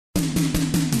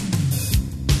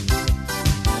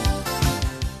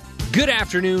Good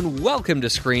afternoon. Welcome to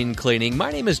Screen Cleaning.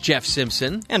 My name is Jeff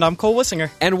Simpson. And I'm Cole Wissinger.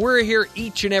 And we're here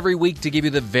each and every week to give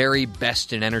you the very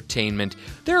best in entertainment.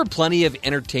 There are plenty of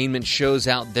entertainment shows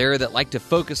out there that like to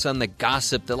focus on the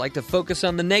gossip, that like to focus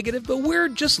on the negative, but we're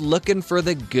just looking for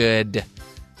the good.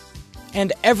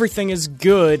 And everything is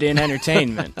good in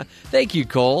entertainment. Thank you,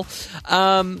 Cole.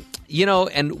 And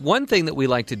one thing that we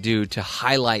like to do to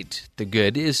highlight the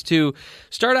good is to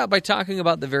start out by talking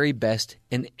about the very best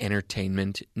in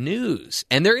entertainment news.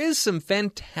 And there is some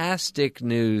fantastic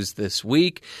news this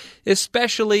week,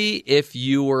 especially if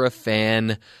you were a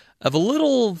fan of a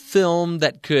little film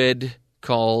that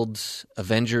called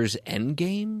Avengers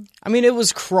Endgame. I mean, it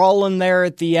was crawling there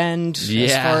at the end as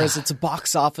Yeah. far as its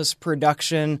box office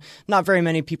production. Not very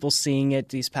many people seeing it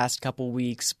these past couple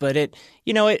weeks, but it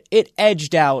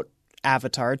edged out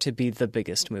Avatar to be the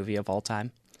biggest movie of all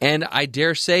time. And I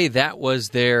dare say that was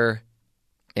their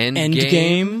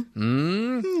Endgame?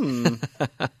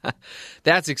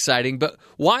 That's exciting. But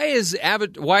why is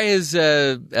Avengers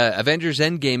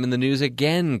Endgame in the news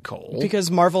again, Cole? Because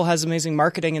Marvel has amazing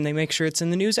marketing and they make sure it's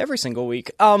in the news every single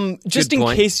week. Just Good in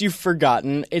point. case you've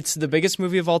forgotten, it's the biggest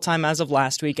movie of all time as of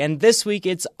last week. And this week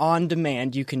it's on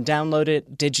demand. You can download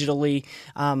it digitally.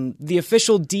 The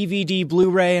official DVD,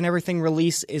 Blu-ray, and everything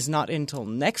release is not until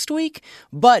next week.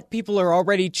 But people are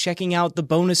already checking out the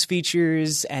bonus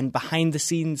features and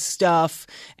behind-the-scenes stuff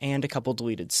and a couple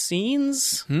deleted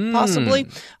scenes, possibly.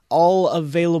 All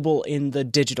available in the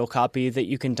digital copy that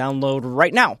you can download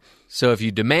right now. So if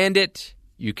you demand it,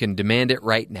 you can demand it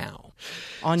right now.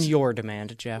 On your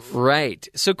demand, Jeff. Right.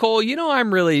 So, Cole,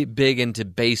 I'm really big into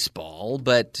baseball,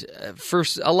 but for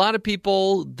a lot of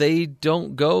people, they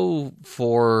don't go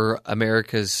for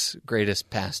America's greatest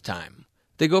pastime.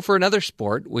 They go for another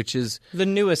sport, which is The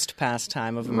newest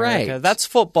pastime of America. Right. That's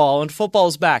football, and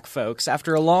football's back, folks.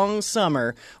 After a long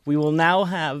summer, we will now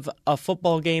have a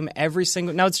football game every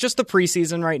single... Now, it's just the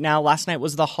preseason right now. Last night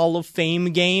was the Hall of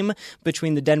Fame game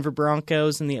between the Denver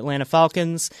Broncos and the Atlanta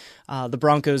Falcons. The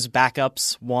Broncos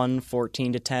backups won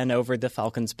 14-10 over the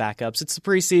Falcons backups. It's the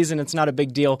preseason. It's not a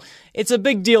big deal. It's a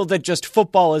big deal that just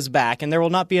football is back, and there will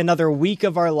not be another week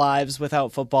of our lives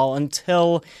without football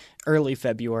until early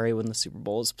February when the Super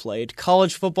Bowl is played.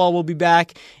 College football will be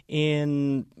back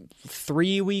in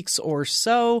 3 weeks or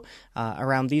so.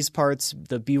 Around these parts,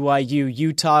 the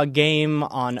BYU-Utah game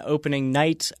on opening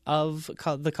night of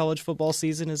the college football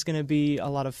season is going to be a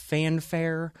lot of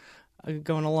fanfare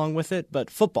going along with it.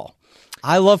 But football.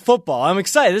 I love football. I'm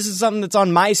excited. This is something that's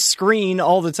on my screen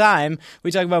all the time. We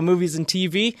talk about movies and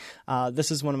TV. This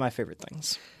is one of my favorite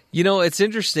things. it's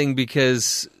interesting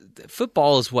because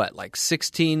football is like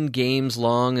 16 games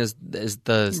long as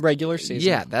the Regular season.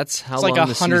 Yeah, that's how It's long like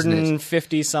the season is.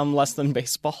 150 some less than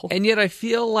baseball. And yet I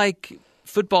feel like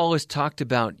football is talked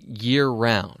about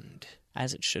year-round.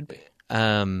 As it should be.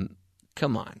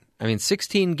 Come on.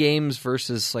 16 games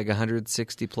versus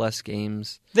 160-plus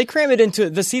games. They cram it into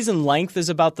the season length is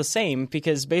about the same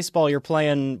because baseball you're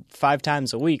playing 5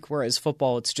 times a week, whereas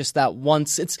football it's just that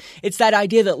once. It's that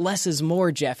idea that less is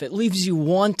more, Jeff. It leaves you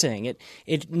wanting.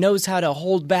 It knows how to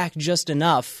hold back just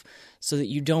enough so that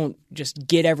you don't just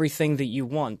get everything that you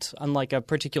want, unlike a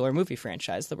particular movie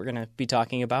franchise that we're going to be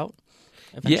talking about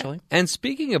eventually. Yeah. And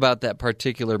speaking about that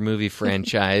particular movie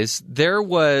franchise, there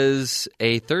was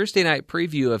a Thursday night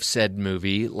preview of said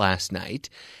movie last night,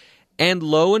 and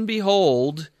lo and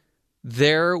behold,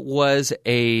 there was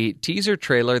a teaser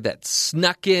trailer that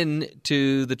snuck in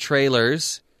to the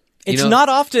trailers. It's not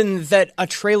often that a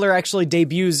trailer actually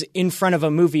debuts in front of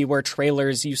a movie where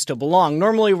trailers used to belong.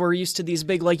 Normally, we're used to these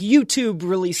big, YouTube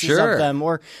releases Sure. of them.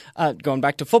 Or going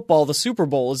back to football, the Super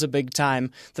Bowl is a big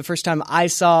time. The first time I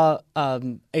saw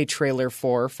a trailer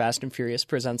for Fast and Furious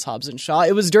Presents Hobbs and Shaw,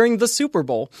 it was during the Super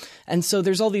Bowl. And so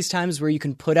there's all these times where you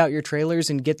can put out your trailers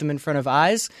and get them in front of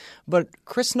eyes. But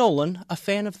Chris Nolan, a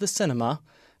fan of the cinema,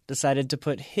 decided to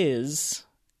put his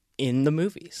in the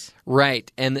movies.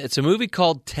 Right, and it's a movie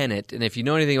called Tenet, and if you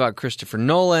know anything about Christopher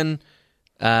Nolan,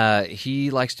 he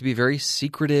likes to be very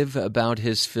secretive about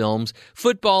his films.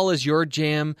 Football is your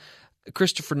jam.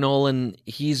 Christopher Nolan,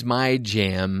 he's my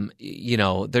jam.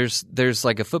 There's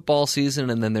like a football season,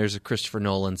 and then there's a Christopher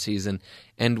Nolan season,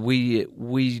 and we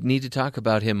need to talk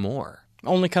about him more.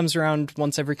 Only comes around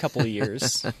once every couple of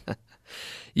years.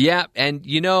 Yeah, and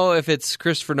if it's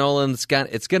Christopher Nolan, it's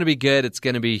going to be good. It's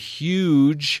going to be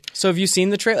huge. So have you seen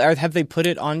the trailer? Have they put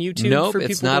it on YouTube Nope, for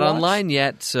people it's not to watch? online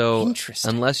yet. So Interesting.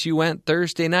 unless you went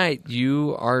Thursday night,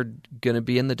 you are going to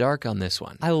be in the dark on this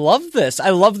one. I love this. I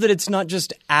love that it's not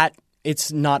just at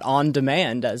it's not on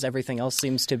demand as everything else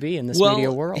seems to be in this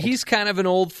media world. He's kind of an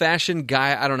old-fashioned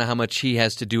guy. I don't know how much he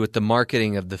has to do with the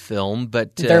marketing of the film,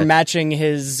 but they're matching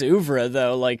his oeuvre,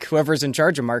 though. Like, whoever's in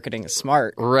charge of marketing is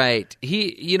smart. Right.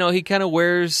 He kind of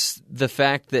wears the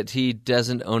fact that he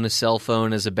doesn't own a cell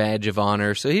phone as a badge of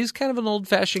honor, so he's kind of an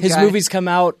old-fashioned guy. His movies come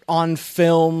out on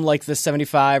film, like the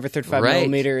 75 or 35 Right.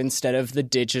 millimeter instead of the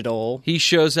digital. He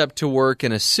shows up to work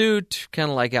in a suit, kind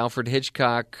of like Alfred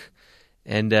Hitchcock,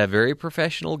 and a very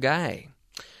professional guy.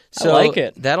 So I like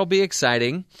it. That'll be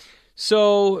exciting.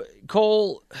 So,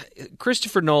 Cole,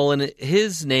 Christopher Nolan,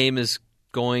 his name is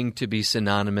going to be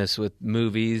synonymous with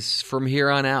movies from here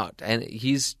on out. And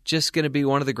he's just going to be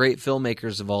one of the great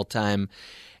filmmakers of all time.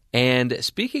 And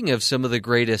speaking of some of the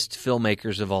greatest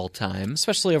filmmakers of all time,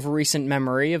 Especially of recent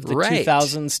memory of the Right.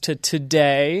 2000s to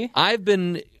today.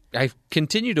 I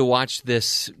continue to watch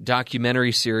this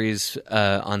documentary series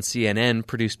on CNN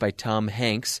produced by Tom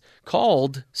Hanks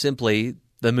called simply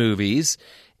The Movies,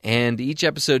 and each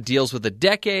episode deals with a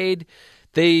decade.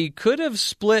 They could have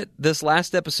split this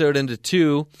last episode into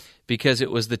two because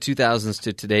it was the 2000s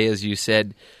to today, as you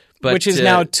said. But, which is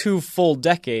now 2 full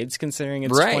decades, considering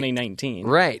it's Right. 2019.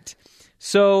 Right.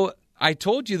 So I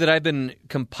told you that I've been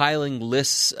compiling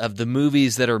lists of the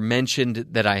movies that are mentioned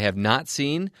that I have not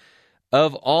seen.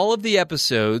 Of all of the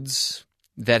episodes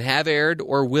that have aired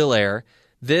or will air,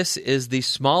 this is the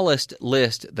smallest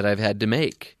list that I've had to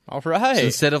make. All right. So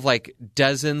instead of like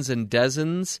dozens and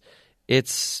dozens,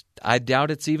 I doubt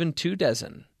it's even 2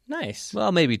 dozen. Nice.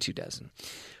 Well, maybe 2 dozen.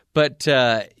 But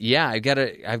yeah,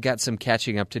 I've got some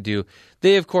catching up to do.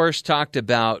 They, of course, talked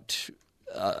about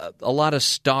a lot of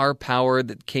star power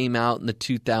that came out in the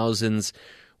 2000s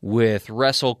with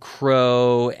Russell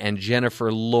Crowe and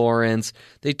Jennifer Lawrence.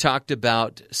 They talked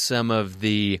about some of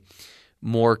the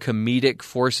more comedic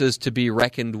forces to be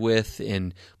reckoned with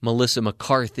in Melissa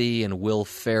McCarthy and Will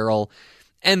Ferrell.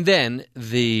 And then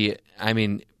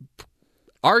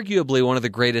arguably one of the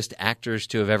greatest actors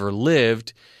to have ever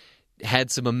lived, had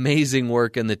some amazing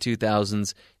work in the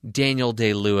 2000s, Daniel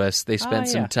Day-Lewis. They spent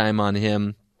some time on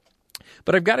him.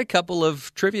 But I've got a couple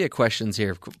of trivia questions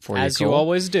here for you, As Cole. you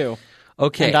always do.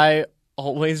 Okay. And I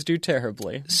always do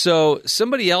terribly. So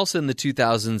somebody else in the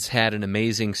 2000s had an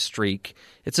amazing streak.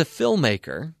 It's a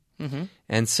filmmaker. Mm-hmm.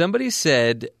 And somebody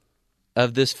said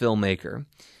of this filmmaker,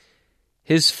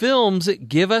 his films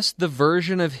give us the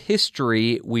version of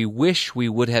history we wish we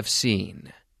would have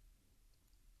seen.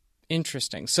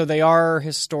 Interesting. So they are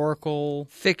historical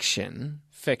Fiction.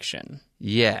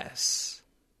 Yes.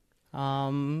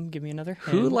 Give me another hint.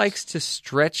 Who likes to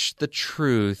stretch the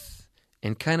truth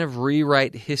and kind of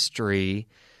rewrite history?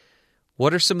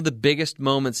 What are some of the biggest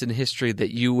moments in history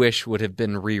that you wish would have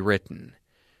been rewritten?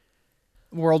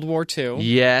 World War II.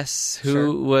 Yes. Who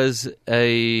Sure. was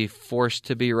a force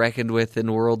to be reckoned with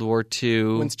in World War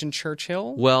II? Winston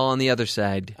Churchill? Well, on the other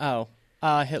side. Oh,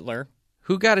 Hitler.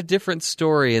 Who got a different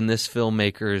story in this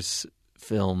filmmaker's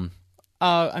film?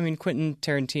 Quentin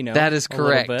Tarantino. That is a little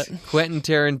correct. bit. Quentin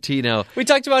Tarantino. We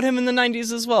talked about him in the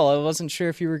 90s as well. I wasn't sure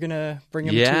if you were going to bring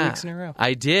him 2 weeks in a row.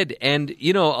 I did. And,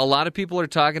 a lot of people are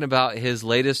talking about his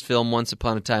latest film, Once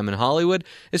Upon a Time in Hollywood,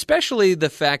 especially the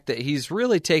fact that he's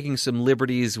really taking some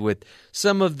liberties with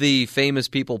some of the famous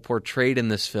people portrayed in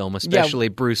this film, especially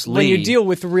Bruce Lee. When you deal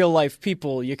with real-life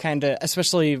people, you kind of,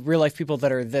 especially real-life people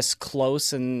that are this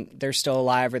close and they're still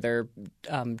alive or their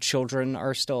children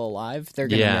are still alive, they're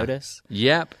going to notice.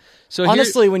 Yep. So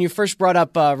honestly, when you first brought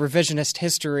up revisionist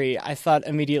history, I thought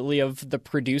immediately of The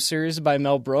Producers by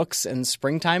Mel Brooks and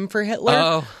Springtime for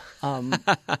Hitler,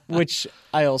 which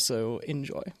I also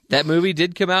enjoy. That movie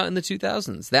did come out in the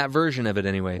 2000s, that version of it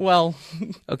anyway. Well,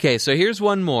 okay, so here's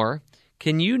one more.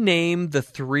 Can you name the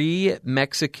 3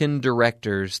 Mexican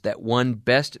directors that won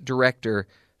Best Director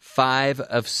 5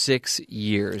 of 6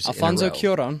 years Alfonso in a row?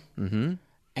 Cuarón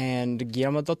and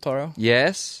Guillermo del Toro.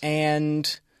 Yes.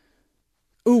 And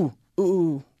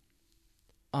Iñárritu.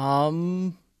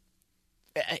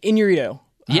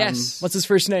 Yes. What's his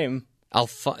first name?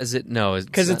 Is it? No.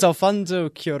 Because it's Alfonso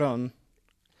Cuarón.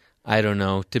 I don't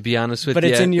know, to be honest with you. But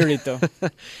it's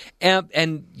Iñárritu.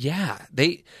 and yeah,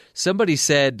 somebody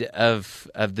said of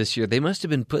this year, they must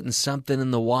have been putting something in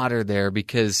the water there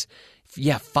because,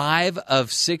 5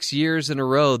 of 6 years in a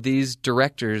row, these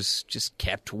directors just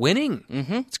kept winning.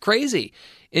 Mm-hmm. It's crazy.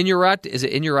 Is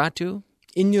it Iñárritu?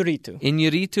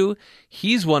 Iñárritu,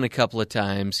 he's won a couple of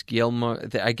times. Guillermo,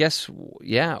 I guess,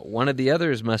 one of the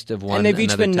others must have won. And they've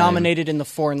each been time. nominated in the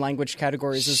foreign language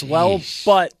categories as well,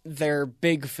 but their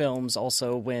big films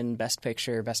also win Best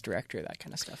Picture, Best Director, that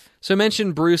kind of stuff. So I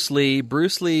mentioned Bruce Lee.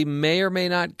 Bruce Lee may or may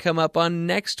not come up on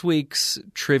next week's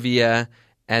trivia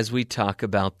as we talk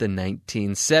about the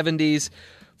 1970s,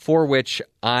 for which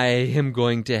I am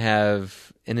going to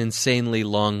have an insanely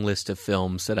long list of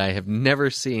films that I have never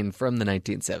seen from the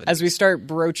 1970s. As we start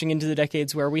broaching into the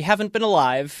decades where we haven't been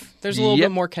alive, there's a little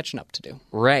bit more catching up to do.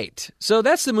 Right. So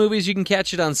that's the movies. You can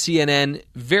catch it on CNN.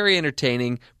 Very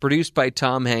entertaining. Produced by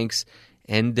Tom Hanks.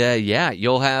 And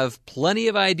you'll have plenty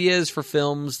of ideas for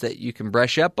films that you can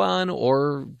brush up on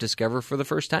or discover for the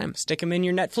first time. Stick them in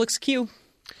your Netflix queue.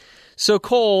 So,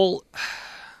 Cole,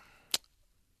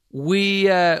 we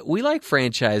like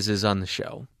franchises on the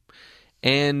show.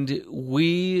 And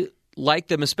we like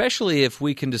them, especially if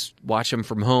we can just watch them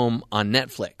from home on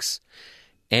Netflix.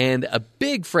 And a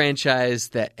big franchise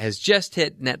that has just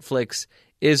hit Netflix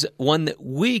is one that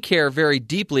we care very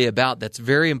deeply about, that's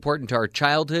very important to our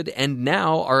childhood and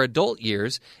now our adult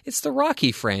years. It's the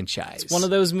Rocky franchise. It's one of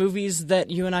those movies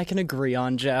that you and I can agree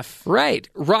on, Jeff. Right.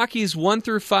 Rockies 1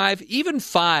 through 5, even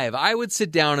 5, I would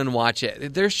sit down and watch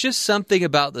it. There's just something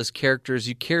about those characters.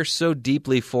 You care so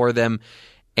deeply for them.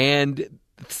 And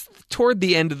toward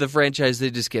the end of the franchise,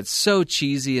 they just get so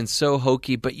cheesy and so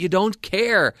hokey, but you don't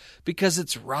care because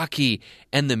it's Rocky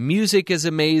and the music is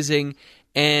amazing.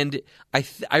 And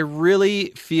I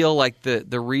really feel like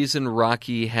the reason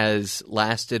Rocky has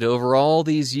lasted over all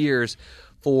these years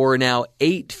for now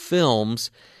 8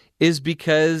 films is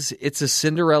because it's a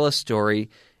Cinderella story.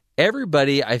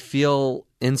 Everybody, I feel,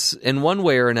 in one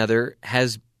way or another,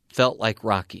 has felt like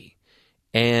Rocky.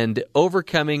 And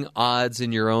overcoming odds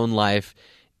in your own life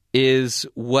is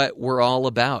what we're all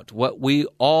about, what we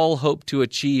all hope to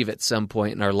achieve at some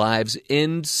point in our lives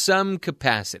in some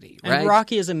capacity, right? And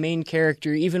Rocky is a main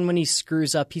character. Even when he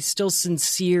screws up, he's still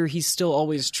sincere, he's still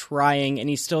always trying, and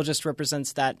he still just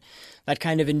represents that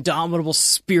kind of indomitable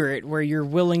spirit where you're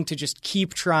willing to just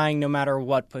keep trying no matter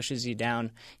what pushes you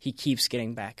down. He keeps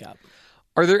getting back up.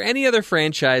 Are there any other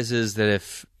franchises that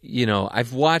if,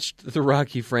 I've watched the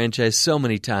Rocky franchise so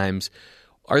many times,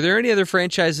 are there any other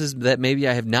franchises that maybe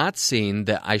I have not seen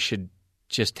that I should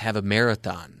just have a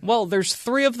marathon? Well, there's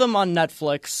 3 of them on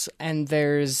Netflix, and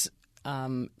there's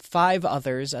 5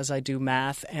 others, as I do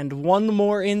math, and 1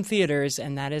 more in theaters,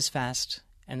 and that is Fast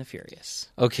and the Furious.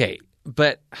 Okay,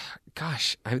 but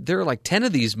gosh, there are like 10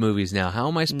 of these movies now. How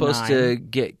am I supposed to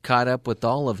get caught up with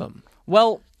all of them?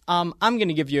 Well, I'm going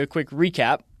to give you a quick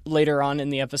recap later on in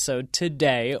the episode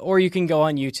today, or you can go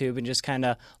on YouTube and just kind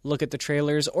of look at the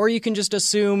trailers, or you can just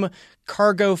assume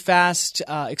car go fast,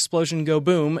 explosion go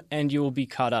boom, and you will be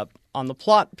caught up on the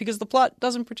plot, because the plot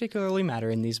doesn't particularly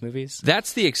matter in these movies.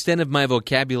 That's the extent of my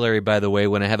vocabulary, by the way,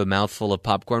 when I have a mouthful of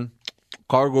popcorn.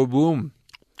 Car go boom,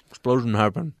 explosion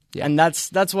happen. Yeah. And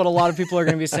that's what a lot of people are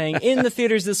going to be saying in the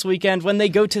theaters this weekend when they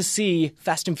go to see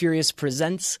Fast and Furious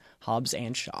Presents Hobbs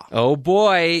and Shaw. Oh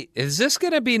boy, is this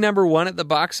going to be number 1 at the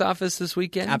box office this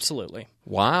weekend? Absolutely.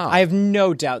 Wow. I have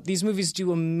no doubt. These movies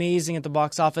do amazing at the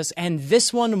box office, and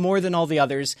this one more than all the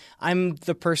others. I'm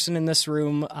the person in this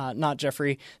room, not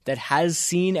Jeffrey, that has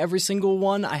seen every single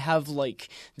one. I have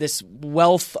this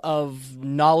wealth of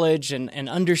knowledge and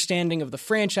understanding of the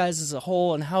franchise as a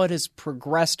whole and how it has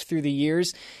progressed through the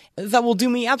years. That will do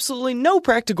me absolutely no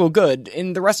practical good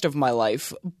in the rest of my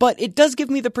life, but it does give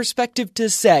me the perspective to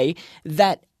say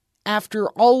that after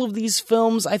all of these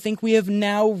films, I think we have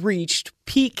now reached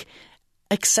peak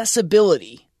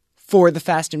accessibility for the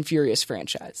Fast and Furious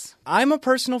franchise. I'm a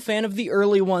personal fan of the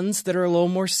early ones that are a little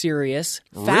more serious.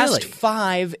 Really? Fast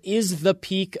 5 is the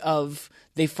peak of,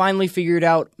 they finally figured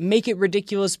out, make it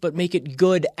ridiculous, but make it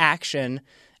good action.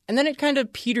 And then it kind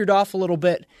of petered off a little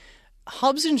bit.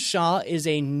 Hobbs and Shaw is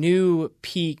a new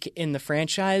peak in the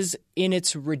franchise in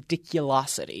its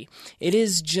ridiculosity. It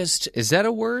is just... Is that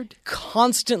a word?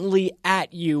 Constantly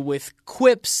at you with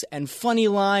quips and funny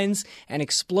lines and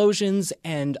explosions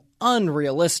and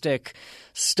unrealistic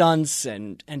stunts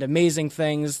and amazing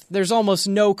things. There's almost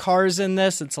no cars in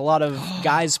this. It's a lot of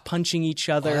guys punching each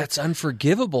other. Oh, that's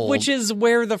unforgivable. Which is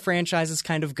where the franchise has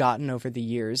kind of gotten over the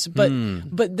years. But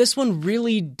this one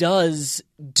really does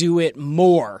do it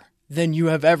more than you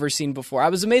have ever seen before. I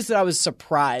was amazed that I was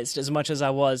surprised as much as I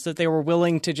was that they were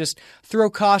willing to just throw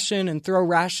caution and throw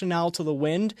rationale to the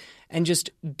wind and just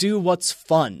do what's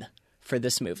fun for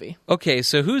this movie. Okay,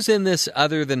 so who's in this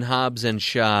other than Hobbs and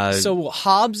Shaw? So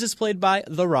Hobbs is played by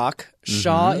The Rock.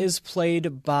 Shaw is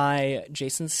played by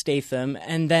Jason Statham.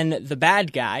 And then the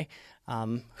bad guy,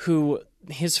 who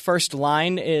his first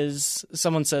line is,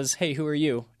 someone says, "Hey, who are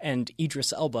you?" And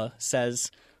Idris Elba says,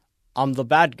 "I'm the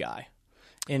bad guy,"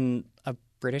 in a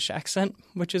British accent,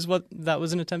 which is what that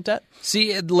was an attempt at.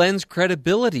 See, it lends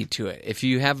credibility to it if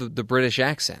you have the British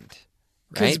accent,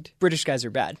 Because right? British guys are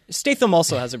bad. Statham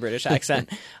also has a British accent.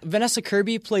 Vanessa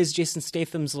Kirby plays Jason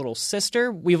Statham's little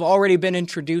sister. We've already been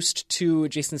introduced to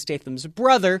Jason Statham's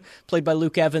brother, played by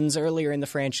Luke Evans earlier in the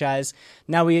franchise.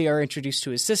 Now we are introduced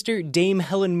to his sister. Dame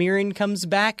Helen Mirren comes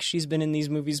back. She's been in these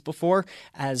movies before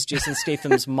as Jason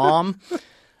Statham's mom.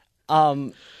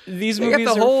 These movies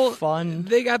are fun.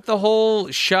 They got the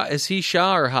whole Shaw. Is he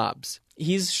Shaw or Hobbs?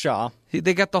 He's Shaw.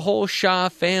 They got the whole Shaw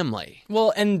family.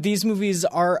 Well, and these movies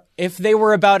are, if they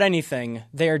were about anything,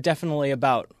 they are definitely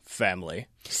about family,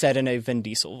 said in a Vin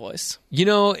Diesel voice. You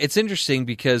know, it's interesting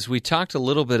because we talked a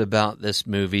little bit about this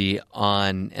movie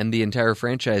and the entire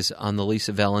franchise on the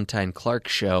Lisa Valentine Clark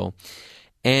show,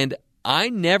 and I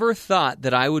never thought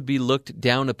that I would be looked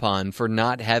down upon for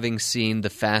not having seen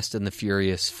the Fast and the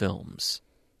Furious films.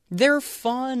 They're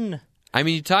fun. I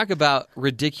mean, you talk about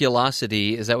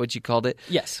ridiculosity. Is that what you called it?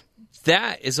 Yes.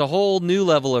 That is a whole new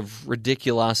level of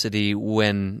ridiculosity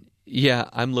when,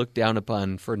 I'm looked down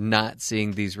upon for not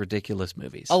seeing these ridiculous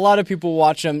movies. A lot of people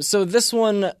watch them. So this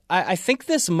one, I think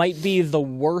this might be the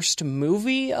worst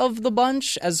movie of the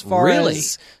bunch as far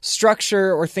as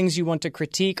structure or things you want to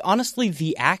critique. Honestly,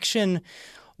 the action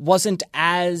wasn't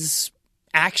as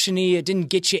actiony. It didn't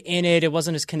get you in it. It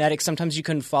wasn't as kinetic. Sometimes you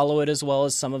couldn't follow it as well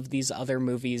as some of these other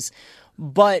movies.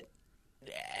 But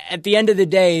at the end of the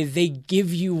day, they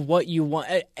give you what you want.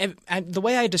 The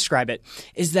way I describe it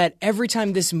is that every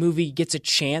time this movie gets a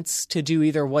chance to do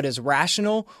either what is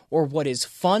rational or what is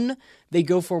fun, they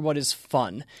go for what is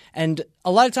fun. And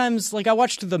a lot of times, like I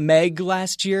watched The Meg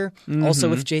last year, also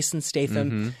with Jason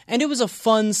Statham, and it was a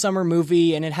fun summer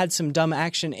movie and it had some dumb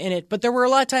action in it, but there were a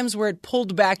lot of times where it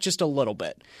pulled back just a little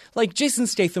bit. Like Jason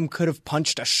Statham could have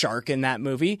punched a shark in that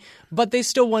movie, but they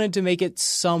still wanted to make it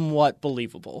somewhat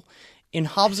believable. In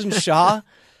Hobbs and Shaw,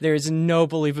 there is no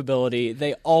believability.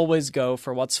 They always go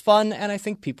for what's fun, and I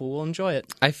think people will enjoy it.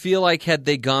 I feel like had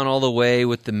they gone all the way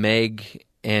with the Meg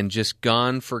and just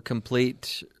gone for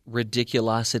complete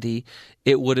ridiculosity,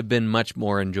 it would have been much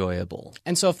more enjoyable.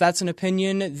 And so if that's an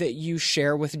opinion that you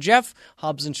share with Jeff,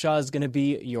 Hobbs and Shaw is going to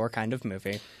be your kind of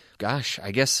movie. Gosh,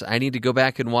 I guess I need to go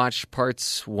back and watch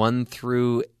parts 1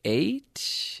 through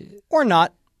 8? Or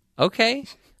not. Okay.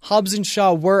 Hobbs and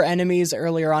Shaw were enemies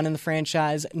earlier on in the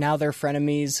franchise. Now they're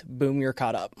frenemies. Boom, you're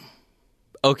caught up.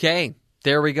 Okay,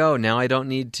 there we go. Now I don't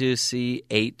need to see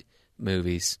 8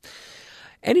 movies.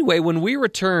 Anyway, when we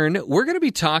return, we're going to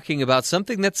be talking about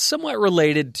something that's somewhat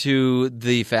related to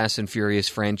the Fast and Furious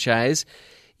franchise.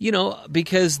 You know,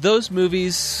 because those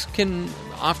movies can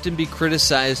often be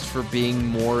criticized for being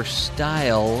more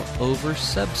style over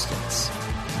substance.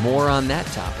 More on that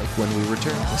topic when we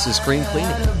return. This is Screen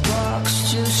Cleaning.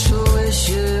 Just for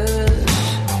wishes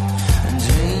and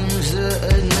dreams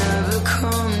that had never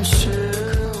come true.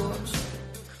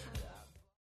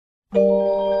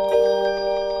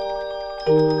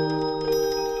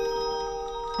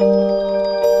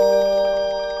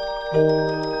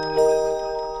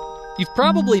 You've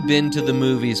probably been to the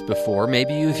movies before.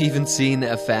 Maybe you've even seen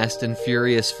a Fast and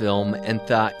Furious film and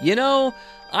thought, you know,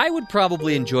 I would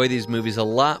probably enjoy these movies a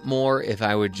lot more if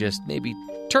I would just maybe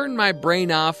turn my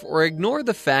brain off or ignore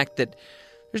the fact that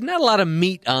there's not a lot of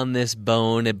meat on this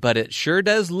bone, but it sure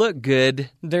does look good.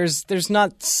 There's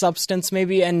not substance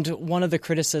maybe, and one of the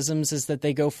criticisms is that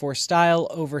they go for style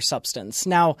over substance.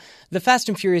 Now, the Fast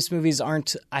and Furious movies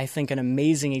aren't, I think, an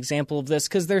amazing example of this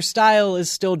because their style is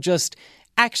still just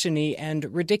actiony and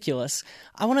ridiculous.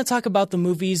 I want to talk about the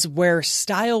movies where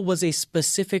style was a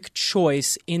specific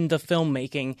choice in the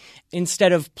filmmaking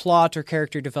instead of plot or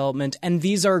character development. And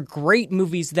these are great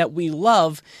movies that we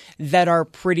love that are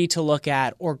pretty to look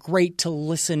at or great to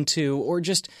listen to, or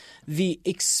just the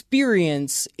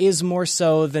experience is more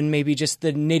so than maybe just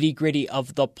the nitty-gritty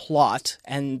of the plot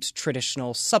and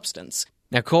traditional substance.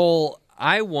 Now, Cole,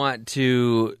 I want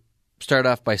to start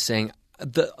off by saying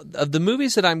of the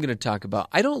movies that I'm going to talk about,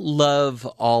 I don't love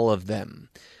all of them,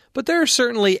 but there are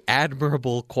certainly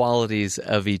admirable qualities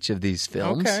of each of these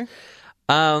films. Okay.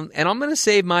 And I'm going to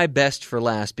save my best for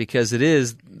last because it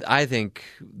is, I think,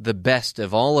 the best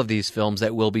of all of these films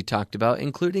that will be talked about,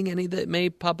 including any that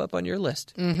may pop up on your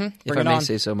list, if I may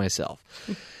say so myself.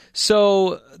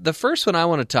 So the first one I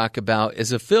want to talk about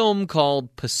is a film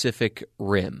called Pacific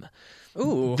Rim.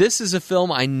 Ooh. This is a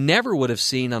film I never would have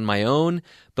seen on my own,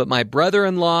 but my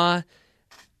brother-in-law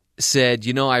said,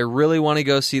 you know, I really want to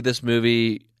go see this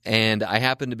movie, and I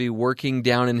happened to be working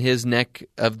down in his neck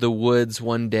of the woods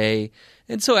one day,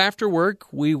 and so after work,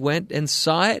 we went and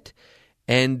saw it,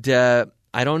 and I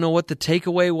don't know what the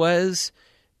takeaway was.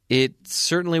 It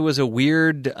certainly was a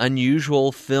weird,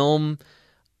 unusual film.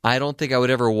 I don't think I would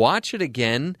ever watch it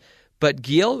again, But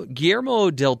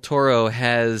Guillermo del Toro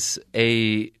has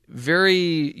a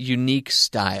very unique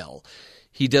style.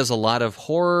 He does a lot of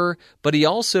horror, but he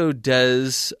also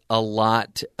does a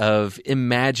lot of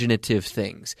imaginative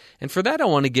things. And for that, I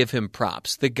want to give him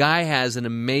props. The guy has an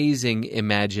amazing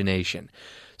imagination.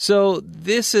 So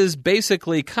this is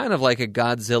basically kind of like a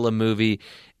Godzilla movie,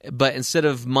 but instead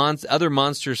of other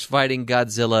monsters fighting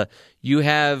Godzilla, you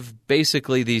have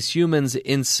basically these humans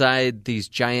inside these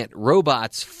giant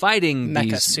robots fighting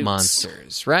Mecha these suits.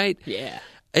 monsters, right? Yeah.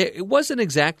 It wasn't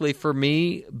exactly for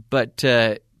me, but,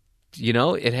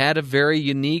 it had a very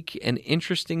unique and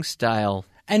interesting style.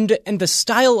 And the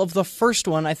style of the first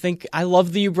one, I think I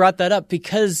love that you brought that up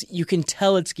because you can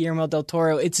tell it's Guillermo del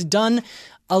Toro. It's done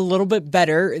a little bit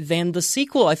better than the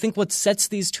sequel. I think what sets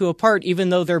these two apart,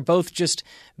 even though they're both just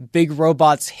big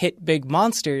robots hit big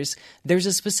monsters, there's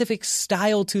a specific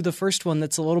style to the first one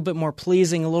that's a little bit more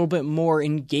pleasing, a little bit more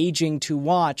engaging to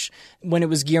watch when it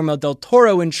was Guillermo del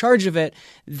Toro in charge of it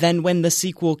than when the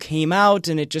sequel came out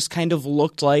and it just kind of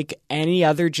looked like any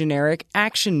other generic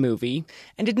action movie.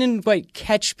 And it didn't quite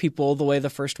catch people the way the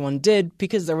first one did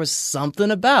because there was something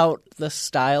about the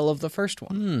style of the first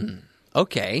one.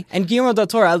 Okay. And Guillermo del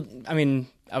Toro, I mean,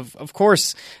 of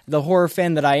course, the horror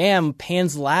fan that I am,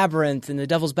 Pan's Labyrinth and The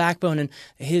Devil's Backbone and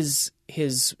his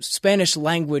Spanish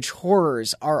language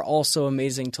horrors are also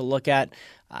amazing to look at.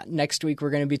 Next week, we're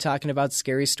going to be talking about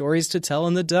Scary Stories to Tell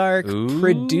in the Dark,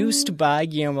 produced by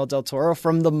Guillermo del Toro,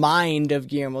 from the mind of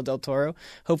Guillermo del Toro.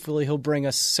 Hopefully, he'll bring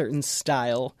a certain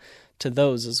style to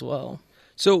those as well.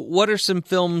 So what are some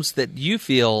films that you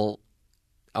feel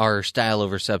are style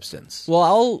over substance?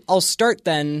 Well, I'll start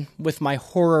then with my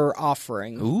horror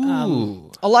offering. Ooh.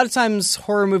 A lot of times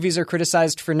horror movies are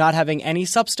criticized for not having any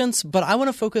substance, but I want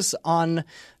to focus on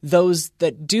those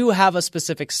that do have a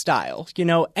specific style. You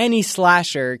know, any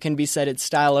slasher can be said it's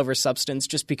style over substance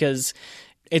just because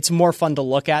it's more fun to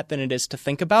look at than it is to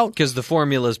think about. Because the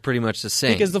formula is pretty much the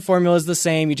same. Because the formula is the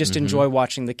same. You just enjoy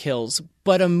watching the kills.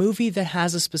 But a movie that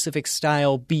has a specific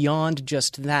style beyond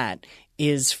just that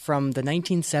is from the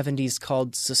 1970s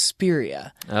called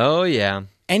Suspiria. Oh, yeah.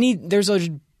 There's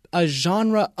a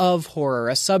genre of horror,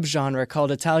 a subgenre called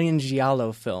Italian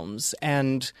giallo films,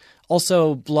 and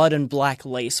also Blood and Black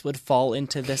Lace would fall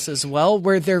into this as well,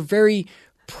 where they're very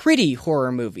pretty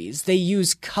horror movies. They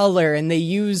use color and they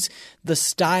use the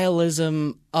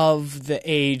stylism of the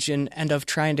age and of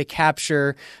trying to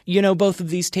capture, both of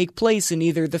these take place in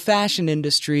either the fashion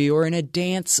industry or in a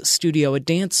dance studio, a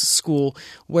dance school,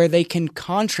 where they can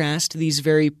contrast these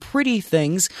very pretty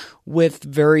things with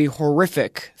very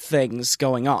horrific things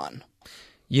going on.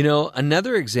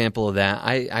 Another example of that,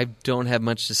 I don't have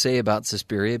much to say about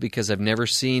Suspiria because I've never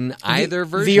seen either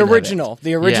version The original. of it.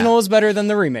 The original is better than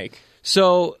the remake.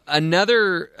 So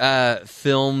another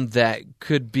film that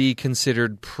could be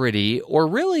considered pretty, or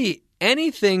really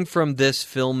anything from this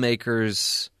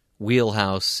filmmaker's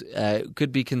wheelhouse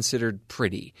could be considered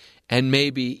pretty, and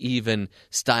maybe even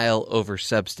style over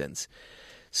substance.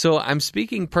 So I'm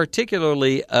speaking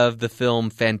particularly of the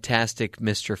film Fantastic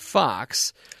Mr.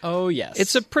 Fox. Oh, yes.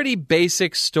 It's a pretty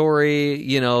basic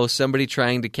story, somebody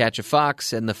trying to catch a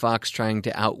fox and the fox trying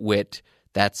to outwit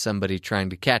that somebody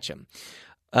trying to catch him.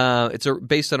 It's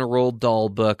based on a Roald Dahl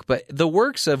book, but the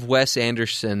works of Wes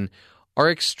Anderson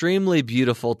are extremely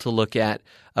beautiful to look at.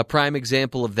 A prime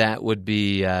example of that would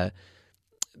be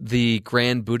the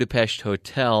Grand Budapest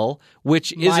Hotel,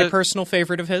 which is my personal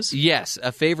favorite of his. Yes,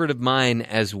 a favorite of mine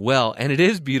as well, and it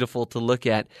is beautiful to look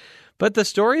at. But the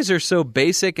stories are so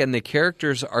basic and the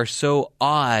characters are so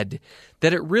odd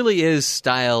that it really is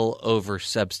style over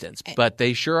substance. But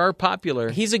they sure are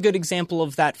popular. He's a good example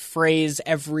of that phrase,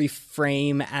 every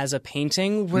frame as a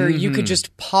painting, where you could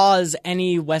just pause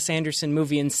any Wes Anderson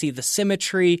movie and see the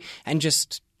symmetry and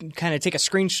just kind of take a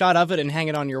screenshot of it and hang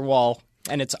it on your wall,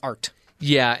 and it's art.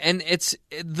 Yeah, and it's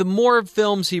the more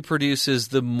films he produces,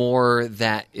 the more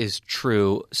that is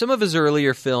true. Some of his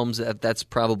earlier films, that's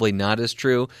probably not as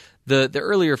true. The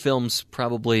earlier films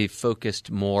probably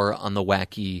focused more on the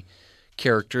wacky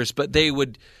characters, but they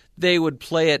would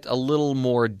play it a little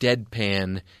more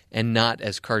deadpan and not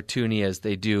as cartoony as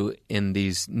they do in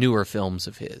these newer films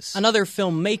of his. Another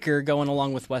filmmaker going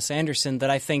along with Wes Anderson that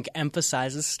I think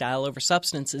emphasizes style over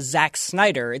substance is Zack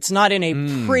Snyder. It's not in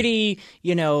a pretty,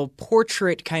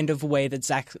 portrait kind of way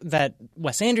that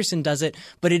Wes Anderson does it,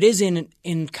 but it is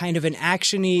in kind of an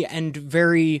actiony and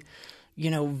very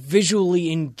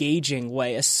visually engaging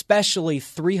way, especially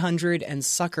 300 and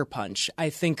Sucker Punch.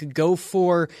 I think go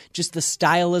for just the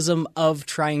stylism of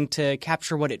trying to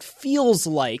capture what it feels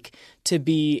like to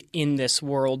be in this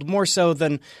world, more so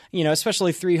than,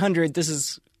 especially 300. This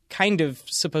is kind of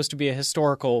supposed to be a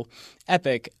historical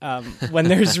epic when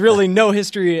there's really no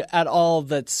history at all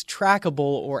that's trackable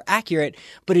or accurate.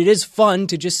 But it is fun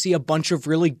to just see a bunch of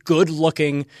really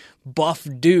good-looking, buff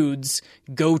dudes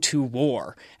go to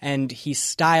war. And he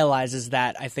stylizes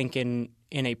that, I think, in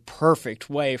a perfect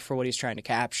way for what he's trying to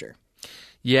capture.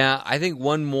 Yeah, I think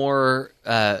one more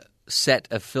set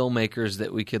of filmmakers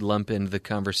that we could lump into the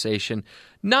conversation,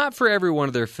 not for every one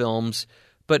of their films,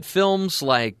 but films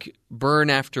like Burn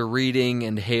After Reading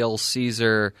and Hail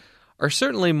Caesar are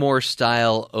certainly more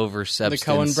style over substance.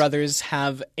 The Coen brothers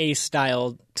have a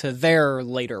style to their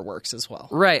later works as well.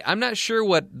 Right. I'm not sure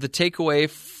what the takeaway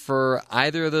for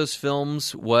either of those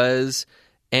films was.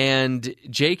 And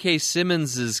J.K.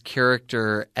 Simmons'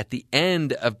 character at the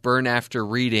end of Burn After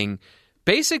Reading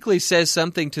basically says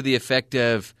something to the effect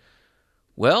of,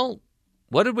 well,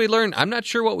 what did we learn? I'm not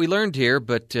sure what we learned here,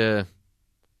 but,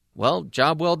 well,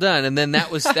 job well done. And then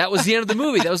that was the end of the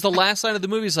movie. That was the last line of the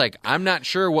movie. It's like, I'm not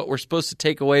sure what we're supposed to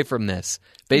take away from this,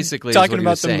 basically. Talking is what he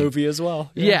about was the saying. movie as well.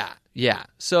 Yeah.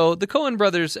 So the Coen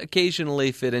brothers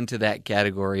occasionally fit into that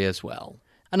category as well.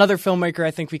 Another filmmaker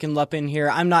I think we can lump in here,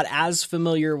 I'm not as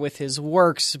familiar with his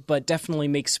works, but definitely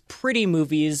makes pretty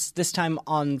movies, this time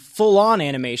on full-on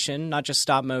animation, not just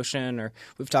stop motion, or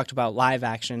we've talked about live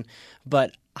action,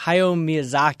 but Hayao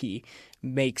Miyazaki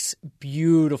makes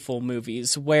beautiful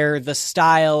movies where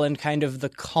the and kind of the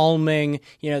calming,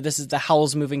 this is the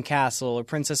Howl's Moving Castle or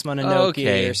Princess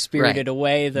Mononoke or Spirited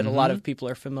Away that a lot of people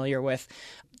are familiar with.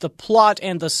 The plot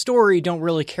and the story don't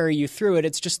really carry you through it.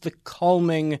 It's just the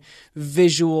calming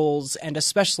visuals and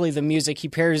especially the music.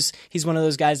 He's one of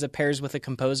those guys that pairs with a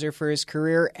composer for his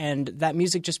career, and that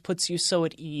music just puts you so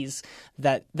at ease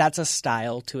that that's a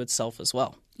style to itself as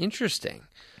well. Interesting.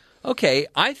 Okay,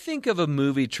 I think of a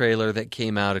movie trailer that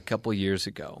came out a couple years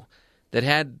ago that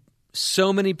had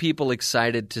so many people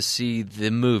excited to see the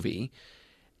movie,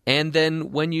 and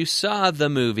then when you saw the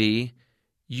movie,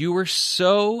 you were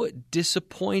so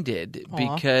disappointed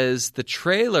because the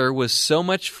trailer was so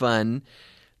much fun,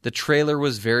 the trailer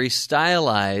was very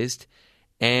stylized,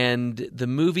 and the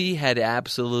movie had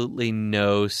absolutely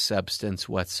no substance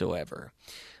whatsoever.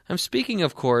 I'm speaking,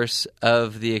 of course,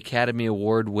 of the Academy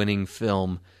Award-winning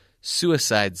film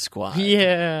Suicide Squad.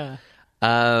 Yeah.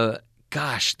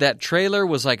 Gosh, that trailer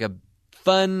was like a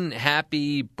fun,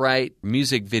 happy, bright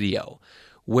music video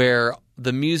where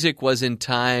the music was in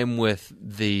time with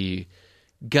the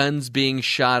guns being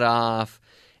shot off,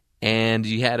 and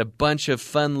you had a bunch of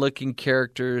fun-looking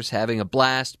characters having a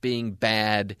blast being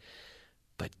bad.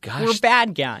 But gosh, we're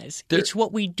bad guys. It's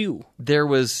what we do. There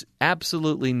was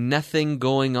absolutely nothing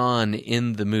going on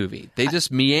in the movie. They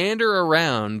just meander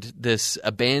around this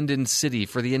abandoned city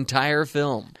for the entire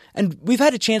film. And we've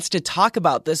had a chance to talk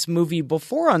about this movie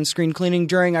before on Screen Cleaning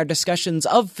during our discussions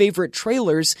of favorite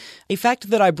trailers. A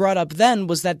fact that I brought up then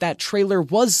was that trailer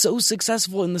was so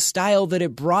successful in the style that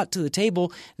it brought to the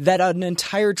table that an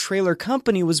entire trailer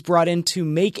company was brought in to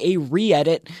make a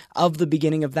re-edit of the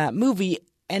beginning of that movie.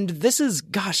 And this is,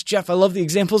 gosh, Jeff, I love the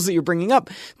examples that you're bringing up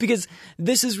because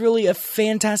this is really a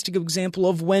fantastic example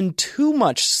of when too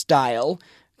much style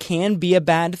can be a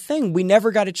bad thing. We never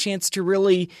got a chance to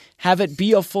really have it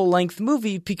be a full-length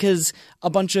movie because a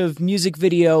bunch of music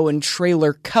video and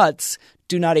trailer cuts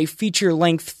do not a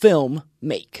feature-length film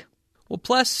make. Well,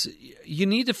 plus, you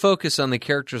need to focus on the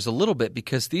characters a little bit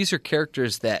because these are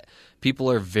characters that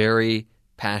people are very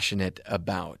passionate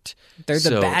about. They're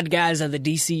the bad guys of the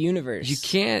DC universe.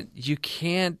 You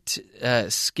can't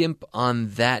skimp on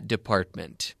that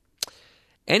department.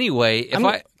 Anyway,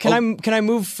 can I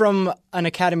move from an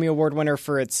Academy Award winner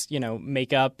for its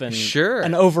makeup and sure.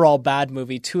 an overall bad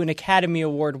movie to an Academy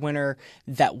Award winner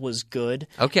that was good?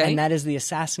 Okay, and that is The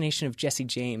Assassination of Jesse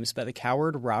James by the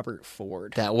coward Robert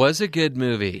Ford. That was a good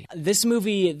movie. This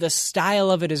movie, the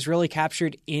style of it is really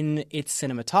captured in its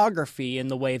cinematography in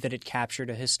the way that it captured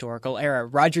a historical era.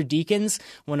 Roger Deakins,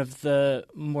 one of the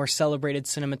more celebrated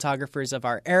cinematographers of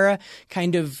our era,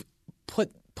 kind of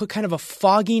put kind of a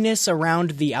fogginess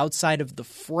around the outside of the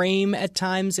frame at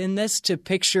times in this to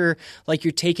picture like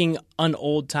you're taking an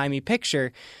old-timey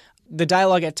picture. The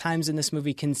dialogue at times in this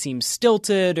movie can seem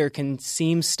stilted or can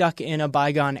seem stuck in a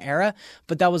bygone era,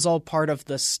 but that was all part of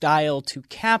the style to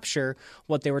capture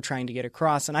what they were trying to get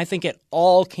across. And I think it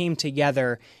all came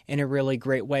together in a really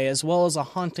great way, as well as a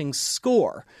haunting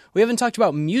score. We haven't talked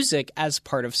about music as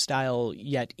part of style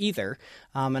yet either,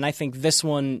 and I think this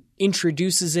one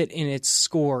introduces it in its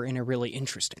score in a really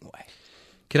interesting way.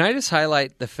 Can I just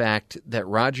highlight the fact that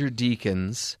Roger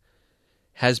Deakins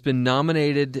has been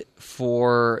nominated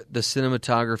for the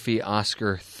cinematography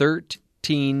Oscar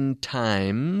 13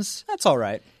 times. That's all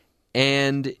right.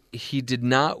 And he did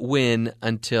not win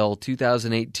until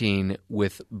 2018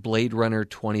 with Blade Runner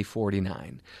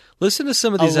 2049. Listen to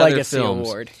some of these a other legacy films.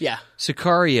 award. Yeah.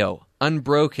 Sicario,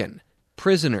 Unbroken,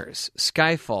 Prisoners,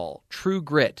 Skyfall, True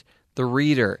Grit, The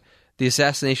Reader, The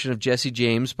Assassination of Jesse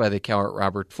James by the coward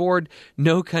Robert Ford,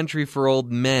 No Country for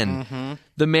Old Men,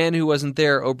 The Man Who Wasn't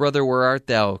There, Oh Brother, Where Art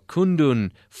Thou,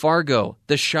 Kundun, Fargo,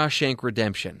 The Shawshank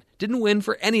Redemption. Didn't win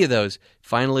for any of those.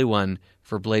 Finally won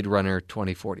for Blade Runner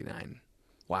 2049.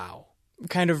 Wow.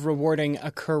 Kind of rewarding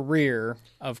a career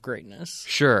of greatness.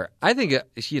 Sure. I think,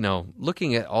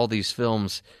 looking at all these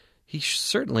films, he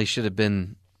certainly should have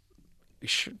been...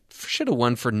 should have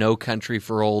won for No Country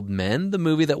for Old Men, the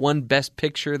movie that won Best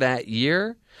Picture that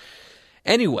year.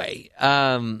 Anyway,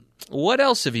 what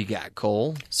else have you got,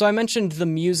 Cole? So I mentioned the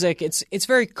music. It's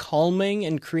very calming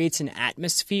and creates an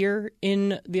atmosphere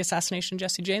in The Assassination of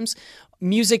Jesse James.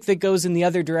 Music that goes in the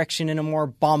other direction in a more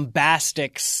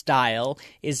bombastic style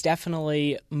is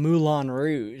definitely Moulin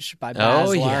Rouge by Baz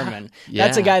Luhrmann. Yeah.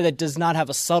 That's a guy that does not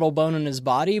have a subtle bone in his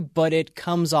body, but it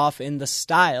comes off in the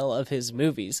style of his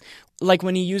movies. Like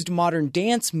when he used modern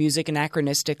dance music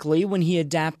anachronistically, when he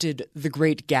adapted The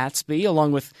Great Gatsby,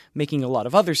 along with making a lot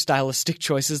of other stylistic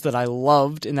choices that I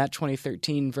loved in that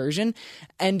 2013 version.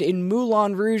 And in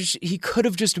Moulin Rouge, he could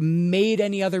have just made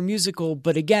any other musical,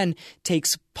 but again,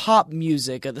 takes pop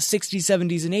music of the 60s,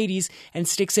 70s, and 80s and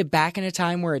sticks it back in a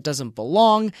time where it doesn't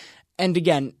belong. And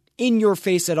again, in your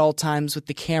face at all times with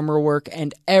the camera work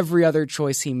and every other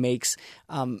choice he makes.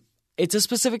 It's a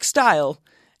specific style,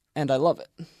 and I love it.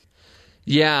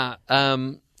 Yeah,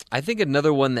 I think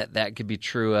another one that could be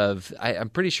true of, I'm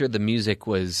pretty sure the music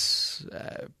was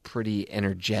pretty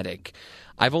energetic.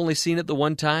 I've only seen it the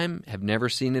one time, have never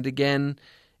seen it again,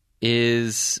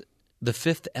 is The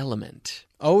Fifth Element.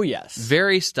 Oh, yes.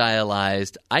 Very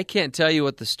stylized. I can't tell you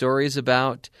what the story's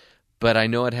about, but I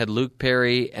know it had Luke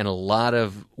Perry and a lot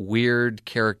of weird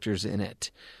characters in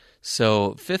it.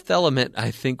 So Fifth Element,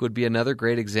 I think, would be another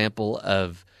great example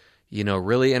of,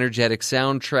 really energetic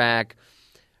soundtrack,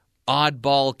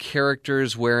 oddball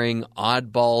characters wearing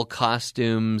oddball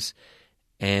costumes.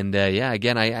 And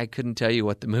again, I couldn't tell you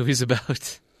what the movie's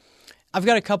about. I've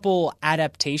got a couple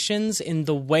adaptations in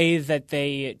the way that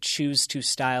they choose to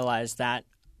stylize that.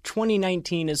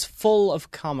 2019 is full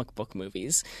of comic book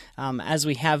movies, as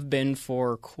we have been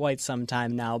for quite some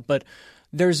time now. But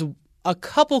there's a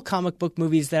couple comic book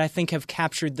movies that I think have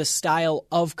captured the style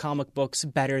of comic books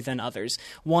better than others.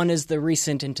 One is the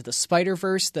recent Into the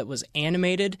Spider-Verse that was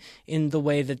animated in the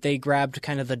way that they grabbed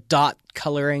kind of the dot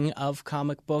coloring of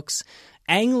comic books.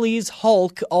 Ang Lee's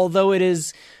Hulk, although it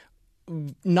is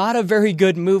not a very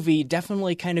good movie,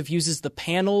 definitely kind of uses the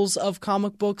panels of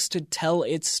comic books to tell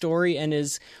its story and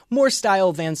is more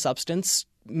style than substance,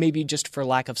 maybe just for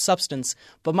lack of substance.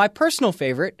 But my personal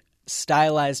favorite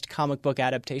stylized comic book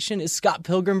adaptation is Scott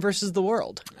Pilgrim vs. the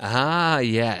World. Ah,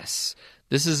 yes.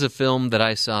 This is a film that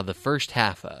I saw the first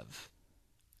half of.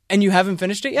 And you haven't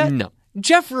finished it yet? No.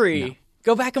 Jeffrey, No.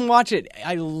 Go back and watch it.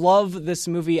 I love this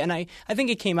movie, and I think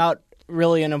it came out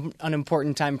really an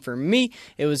important time for me.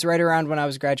 It was right around when I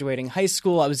was graduating high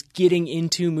school. I was getting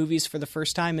into movies for the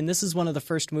first time, and this is one of the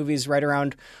first movies right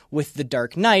around with The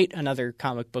Dark Knight, another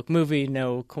comic book movie,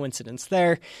 no coincidence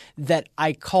there, that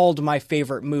I called my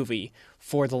favorite movie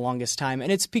for the longest time. And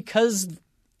it's because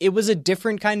it was a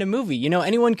different kind of movie.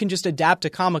 Anyone can just adapt a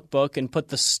comic book and put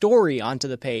the story onto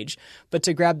the page, but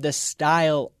to grab the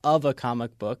style of a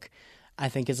comic book, I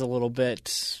think is a little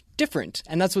bit different.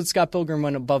 And that's what Scott Pilgrim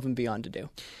went above and beyond to do.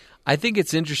 I think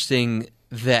it's interesting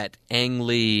that Ang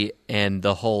Lee and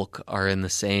the Hulk are in the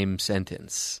same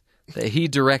sentence. That he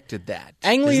directed that.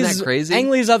 Isn't that crazy?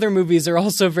 Ang Lee's other movies are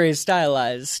also very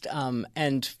stylized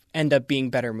and end up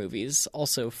being better movies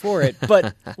also for it.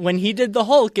 But when he did the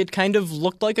Hulk, it kind of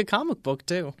looked like a comic book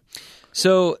too.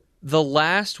 So the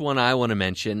last one I want to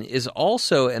mention is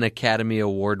also an Academy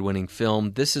Award-winning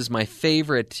film. This is my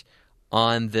favorite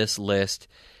on this list.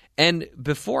 And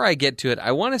before I get to it,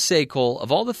 I want to say, Cole, of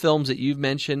all the films that you've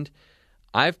mentioned,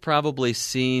 I've probably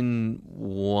seen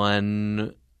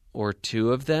one or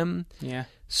two of them. Yeah.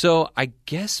 So I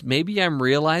guess maybe I'm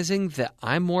realizing that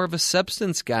I'm more of a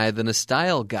substance guy than a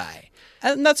style guy.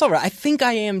 And that's all right. I think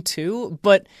I am too.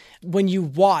 But when you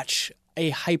watch a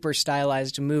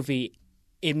hyper-stylized movie,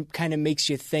 it kind of makes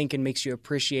you think and makes you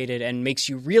appreciate it and makes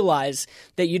you realize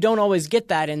that you don't always get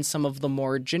that in some of the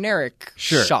more generic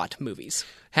shot movies.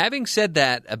 Having said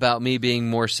that about me being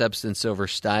more substance over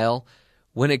style,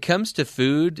 when it comes to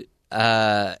food,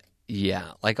 I'll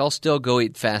still go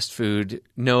eat fast food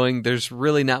knowing there's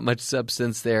really not much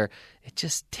substance there. It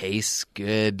just tastes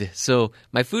good. So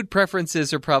my food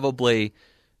preferences are probably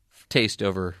taste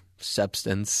over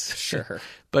substance. Sure.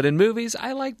 But in movies,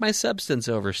 I like my substance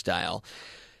over style.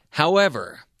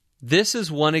 However, this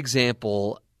is one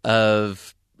example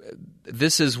of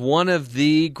this is one of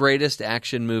the greatest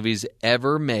action movies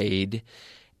ever made,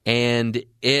 and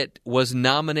it was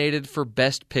nominated for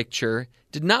Best Picture.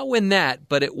 Did not win that,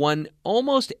 but it won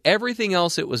almost everything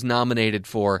else it was nominated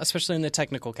for. Especially in the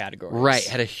technical categories. Right.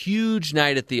 Had a huge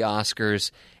night at the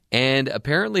Oscars, and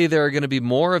apparently there are going to be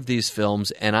more of these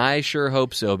films, and I sure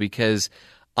hope so, because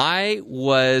I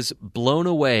was blown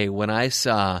away when I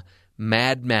saw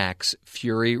Mad Max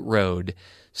Fury Road,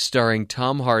 starring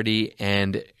Tom Hardy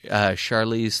and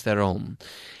Charlize Theron.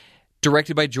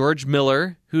 Directed by George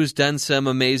Miller, who's done some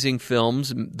amazing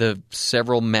films, the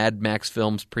several Mad Max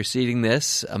films preceding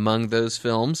this, among those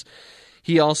films.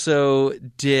 He also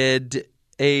did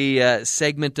a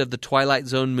segment of the Twilight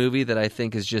Zone movie that I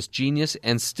think is just genius,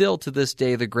 and still to this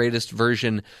day the greatest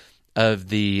version of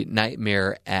the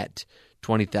Nightmare at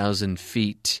 20,000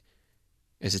 feet.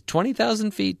 Is it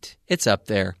 20,000 feet? It's up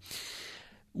there.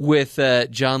 With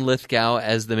John Lithgow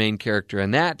as the main character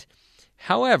in that.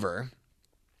 However,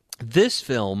 this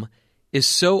film is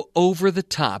so over the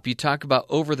top. You talk about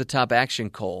over the top action,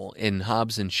 Cole, in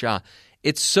Hobbs and Shaw.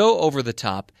 It's so over the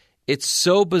top. It's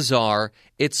so bizarre.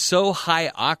 It's so high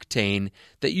octane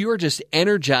that you are just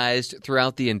energized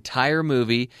throughout the entire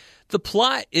movie. The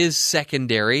plot is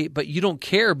secondary, but you don't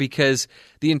care because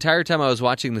the entire time I was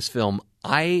watching this film,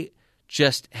 I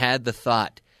just had the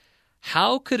thought,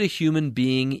 how could a human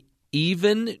being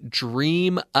even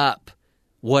dream up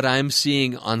what I'm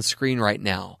seeing on screen right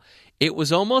now? It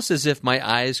was almost as if my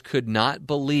eyes could not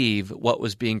believe what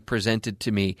was being presented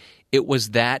to me. It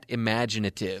was that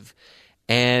imaginative.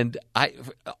 And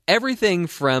everything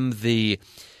from the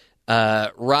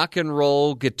rock and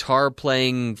roll guitar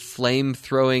playing, flame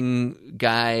throwing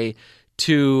guy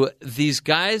to these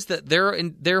guys that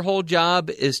their whole job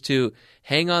is to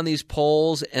hang on these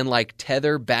poles and like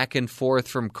tether back and forth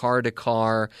from car to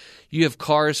car. You have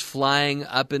cars flying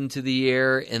up into the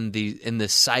air in the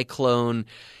cyclone.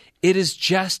 It is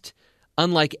just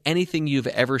unlike anything you've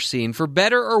ever seen, for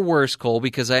better or worse, Cole,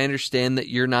 because I understand that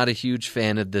you're not a huge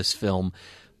fan of this film,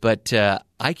 but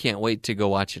I can't wait to go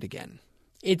watch it again.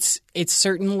 It's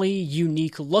certainly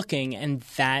unique looking, and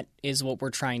that is what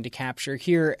we're trying to capture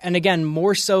here. And again,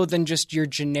 more so than just your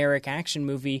generic action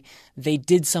movie, they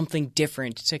did something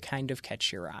different to kind of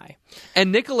catch your eye.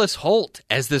 And Nicholas Hoult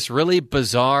as this really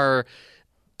bizarre,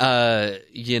 albino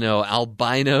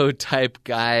type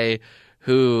guy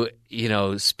who,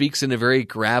 speaks in a very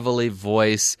gravelly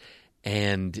voice.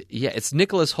 And yeah, it's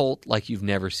Nicholas Hoult like you've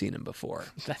never seen him before.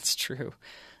 That's true.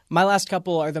 My last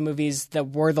couple are the movies that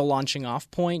were the launching off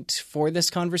point for this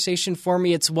conversation. For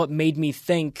me, it's what made me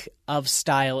think of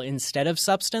style instead of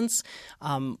substance.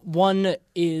 One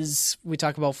is, we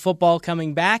talk about football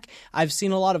coming back. I've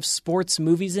seen a lot of sports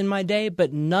movies in my day,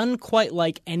 but none quite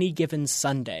like Any Given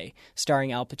Sunday,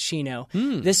 starring Al Pacino.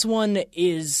 This one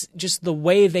is just the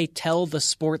way they tell the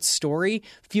sports story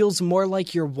feels more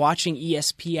like you're watching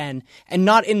ESPN, and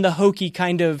not in the hokey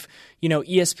kind of,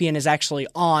 ESPN is actually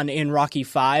on in Rocky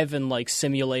V and like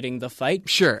simulating the fight.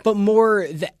 Sure. But more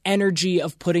the energy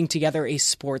of putting together a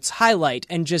sports highlight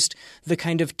and just the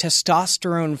kind of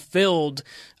testosterone-filled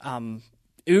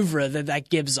oeuvre that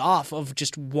gives off of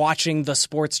just watching the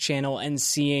sports channel and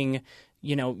seeing,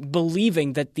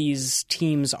 believing that these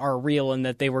teams are real and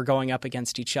that they were going up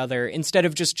against each other. Instead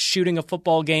of just shooting a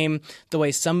football game the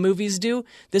way some movies do,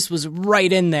 this was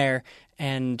right in there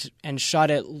and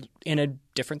shot it in a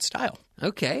different style.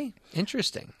 Okay,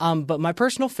 interesting. But my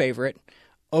personal favorite,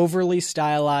 overly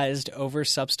stylized,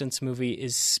 over-substance movie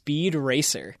is Speed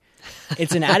Racer.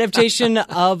 It's an adaptation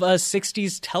of a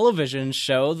 60s television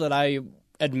show that I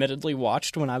admittedly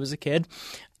watched when I was a kid.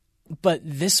 But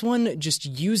this one just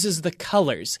uses the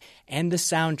colors and the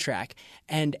soundtrack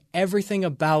and everything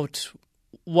about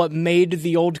what made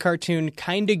the old cartoon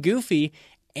kind of goofy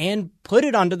and put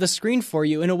it onto the screen for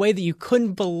you in a way that you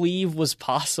couldn't believe was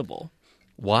possible.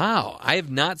 Wow, I have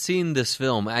not seen this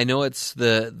film. I know it's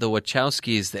the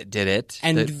Wachowskis that did it.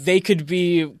 And they could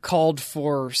be called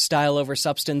for style over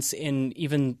substance in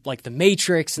even like The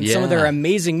Matrix and some of their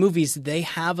amazing movies. They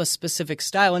have a specific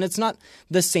style, and it's not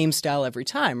the same style every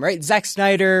time, right? Zack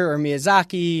Snyder or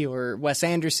Miyazaki or Wes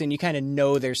Anderson, you kind of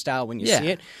know their style when you see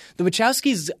it. The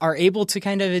Wachowskis are able to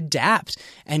kind of adapt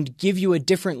and give you a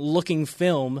different looking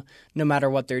film no matter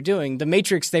what they're doing. The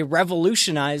Matrix, they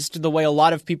revolutionized the way a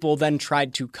lot of people then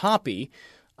tried to copy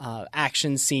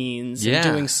action scenes and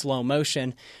doing slow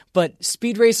motion. But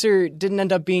Speed Racer didn't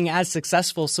end up being as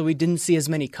successful, so we didn't see as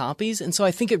many copies. And so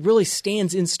I think it really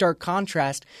stands in stark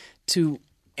contrast to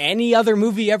any other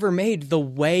movie ever made, the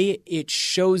way it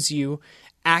shows you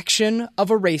action of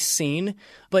a race scene,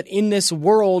 but in this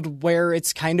world where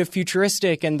it's kind of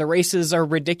futuristic and the races are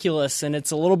ridiculous and it's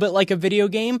a little bit like a video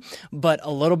game, but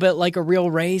a little bit like a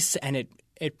real race, and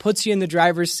it puts you in the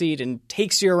driver's seat and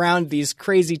takes you around these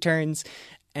crazy turns,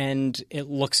 and it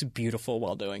looks beautiful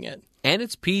while doing it. And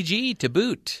it's PG to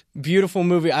boot. Beautiful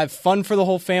movie. I have fun for the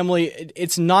whole family.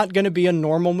 It's not going to be a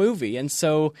normal movie, and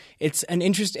so it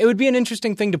would be an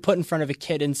interesting thing to put in front of a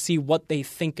kid and see what they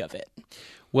think of it.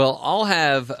 Well, I'll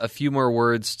have a few more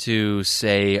words to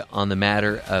say on the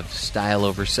matter of style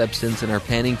over substance in our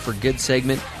Panning for Good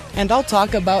segment. And I'll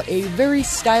talk about a very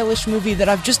stylish movie that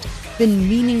I've just been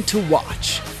meaning to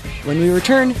watch when we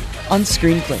return on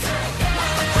Screen Cleaning.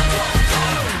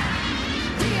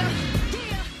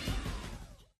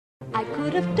 I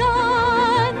could have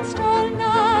danced all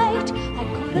night.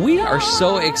 I could have We are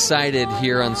so excited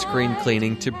here on Screen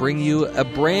Cleaning to bring you a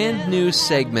brand new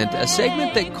segment, a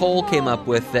segment that Cole came up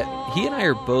with that he and I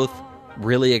are both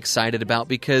really excited about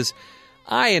because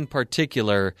I, in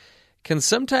particular, can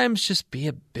sometimes just be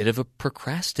a bit of a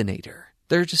procrastinator.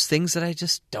 There are just things that I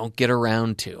just don't get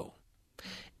around to.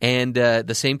 And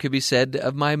the same could be said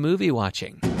of my movie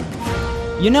watching.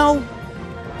 You know,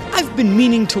 I've been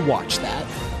meaning to watch that.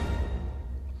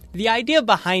 The idea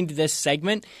behind this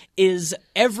segment is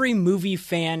every movie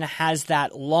fan has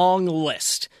that long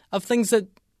list of things that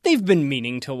they've been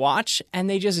meaning to watch, and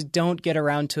they just don't get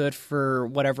around to it for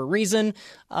whatever reason.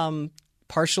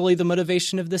 Partially the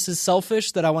motivation of this is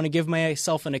selfish, that I want to give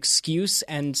myself an excuse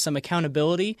and some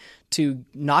accountability to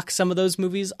knock some of those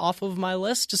movies off of my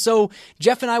list. So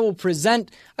Jeff and I will present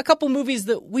a couple movies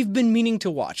that we've been meaning to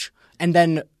watch, and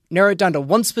then narrow it down to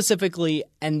one specifically,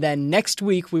 and then next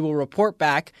week we will report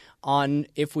back on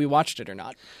if we watched it or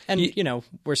not. And,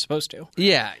 we're supposed to.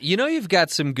 Yeah, you've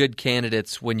got some good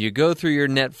candidates when you go through your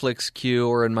Netflix queue,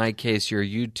 or in my case, your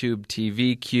YouTube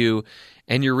TV queue,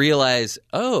 and you realize,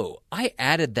 oh, I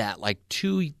added that like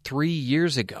 2-3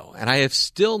 years ago, and I have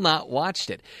still not watched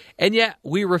it. And yet,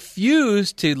 we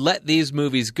refuse to let these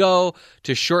movies go,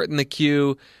 to shorten the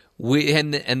queue.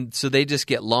 And so they just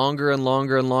get longer and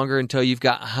longer and longer until you've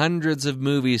got hundreds of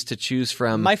movies to choose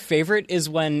from. My favorite is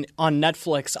when on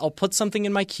Netflix I'll put something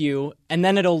in my queue and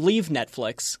then it'll leave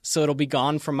Netflix, so it'll be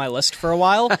gone from my list for a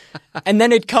while, and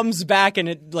then it comes back and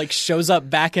it shows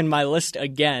up back in my list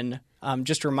again,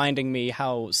 just reminding me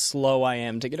how slow I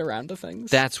am to get around to things.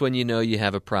 That's when you know you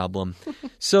have a problem.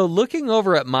 So looking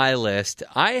over at my list,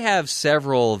 I have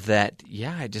several that,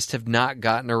 I just have not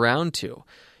gotten around to.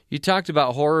 You talked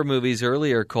about horror movies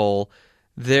earlier, Cole.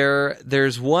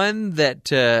 There's one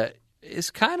that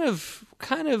is kind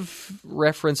of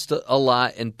referenced a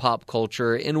lot in pop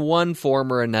culture in one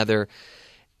form or another,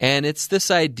 and it's this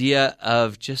idea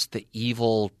of just the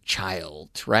evil child,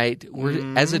 right?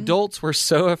 As adults, we're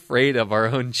so afraid of our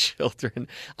own children.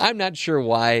 I'm not sure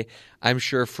why. I'm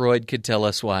sure Freud could tell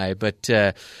us why, but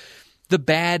The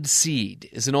Bad Seed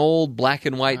is an old black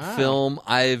and white film.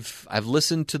 I've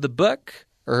listened to the book.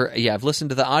 I've listened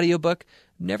to the audiobook,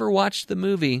 never watched the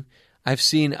movie. I've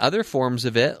seen other forms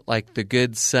of it, like The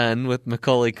Good Son with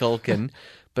Macaulay Culkin,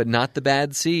 but not The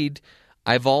Bad Seed.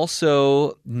 I've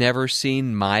also never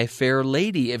seen My Fair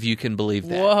Lady, if you can believe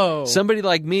that. Whoa. Somebody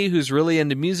like me who's really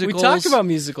into musicals. We talked about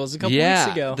musicals a couple weeks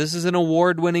ago. This is an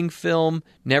award-winning film,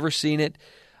 never seen it.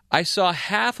 I saw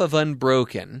half of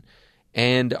Unbroken,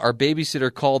 and our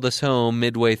babysitter called us home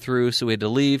midway through, so we had to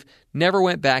leave. Never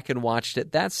went back and watched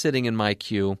it. That's sitting in my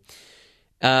queue.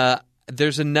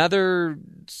 There's another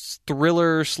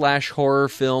thriller/horror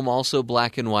film, also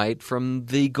black and white, from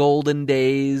the golden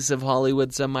days of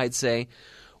Hollywood, some might say.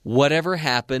 Whatever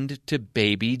Happened to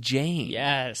Baby Jane?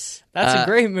 Yes. That's a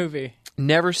great movie.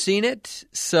 Never seen it.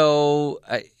 So,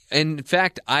 in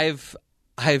fact, I've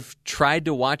tried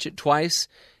to watch it twice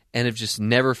and have just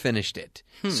never finished it.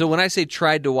 So when I say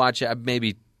tried to watch it, I'm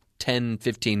maybe 10,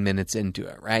 15 minutes into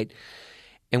it, right?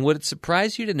 And would it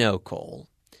surprise you to know, Cole,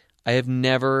 I have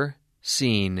never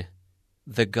seen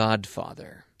The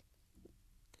Godfather.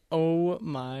 Oh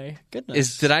my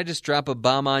goodness. Did I just drop a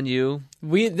bomb on you?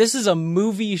 This is a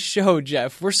movie show,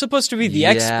 Jeff. We're supposed to be the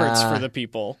experts for the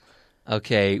people.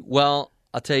 Okay, well,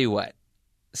 I'll tell you what.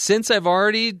 Since I've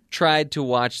already tried to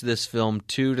watch this film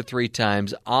 2 to 3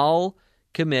 times, I'll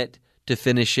commit to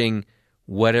finishing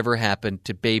Whatever Happened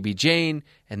to Baby Jane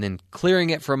and then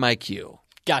clearing it from my queue.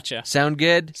 Gotcha. Sound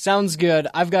good? Sounds good.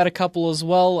 I've got a couple as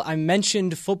well. I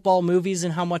mentioned football movies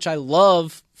and how much I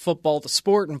love football, the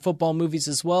sport, and football movies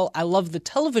as well. I love the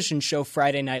television show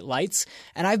Friday Night Lights,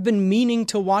 and I've been meaning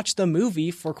to watch the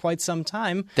movie for quite some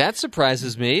time. That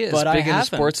surprises me, as But I big into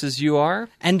haven't. sports as you are.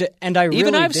 And I really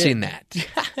Even I've did. seen that.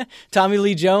 Tommy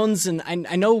Lee Jones, and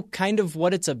I know kind of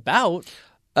what it's about.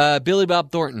 Billy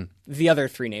Bob Thornton. The other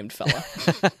three named fella.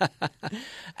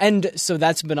 And so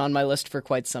that's been on my list for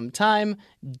quite some time.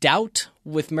 Doubt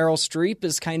with Meryl Streep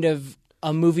is kind of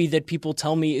a movie that people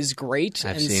tell me is great.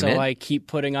 I've and seen so it. I keep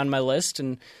putting on my list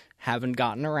and haven't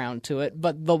gotten around to it.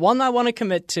 But the one I want to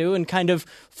commit to and kind of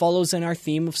follows in our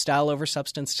theme of style over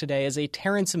substance today is a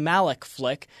Terrence Malick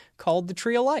flick called The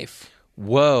Tree of Life.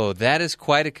 Whoa, that is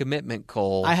quite a commitment,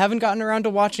 Cole. I haven't gotten around to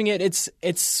watching it.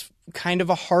 It's kind of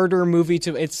a harder movie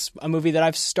to. It's a movie that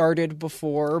I've started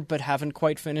before but haven't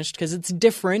quite finished because it's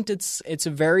different. It's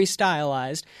very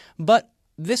stylized. But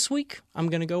this week I'm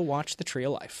going to go watch The Tree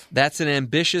of Life. That's an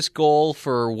ambitious goal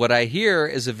for what I hear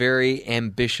is a very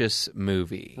ambitious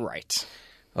movie. Right.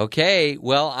 Okay,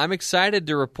 well, I'm excited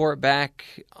to report back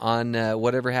on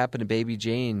whatever happened to Baby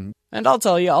Jane. And I'll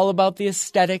tell you all about the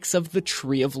aesthetics of The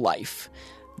Tree of Life.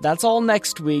 That's all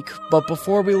next week, but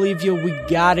before we leave you, we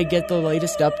gotta get the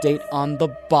latest update on the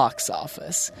box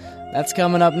office. That's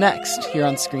coming up next here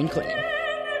on Screen Cleaning.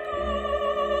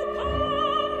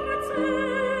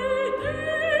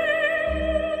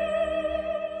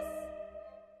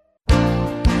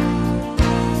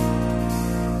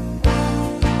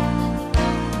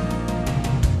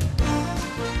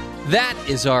 That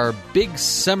is our big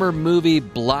summer movie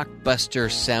blockbuster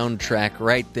soundtrack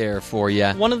right there for you.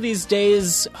 One of these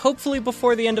days, hopefully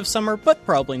before the end of summer, but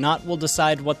probably not, we'll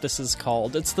decide what this is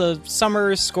called. It's the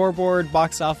summer scoreboard,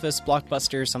 box office,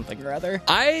 blockbuster, something or other.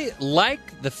 I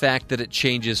like the fact that it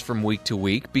changes from week to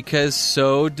week because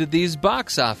so do these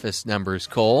box office numbers,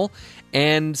 Cole,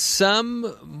 and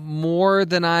some more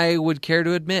than I would care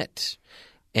to admit.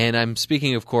 And I'm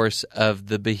speaking, of course, of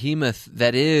the behemoth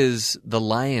that is The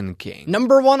Lion King.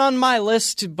 Number one on my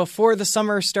list, before the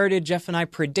summer started, Jeff and I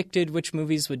predicted which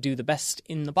movies would do the best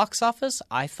in the box office.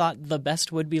 I thought the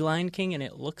best would be Lion King, and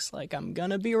it looks like I'm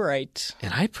gonna be right.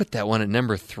 And I put that one at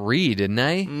number 3, didn't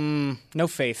I? No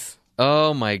faith.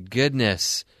 Oh, my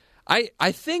goodness.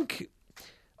 I think,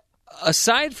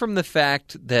 aside from the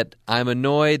fact that I'm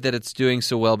annoyed that it's doing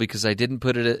so well because I didn't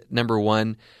put it at number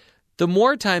 1, the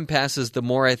more time passes, the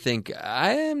more I think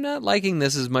I am not liking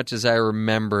this as much as I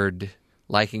remembered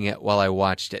liking it while I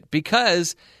watched it.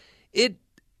 Because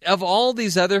of all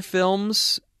these other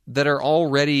films that are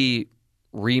already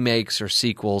remakes or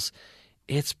sequels,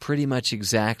 it's pretty much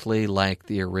exactly like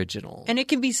the original. And it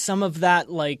can be some of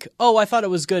that, like, oh, I thought it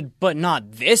was good, but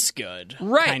not this good.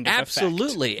 Right, kind of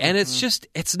absolutely. effect. And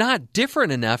it's not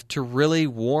different enough to really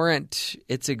warrant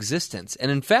its existence. And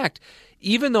in fact,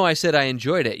 even though I said I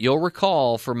enjoyed it, you'll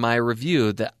recall from my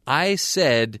review that I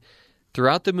said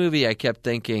throughout the movie I kept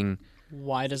thinking,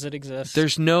 Why does it exist?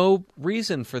 there's no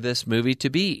reason for this movie to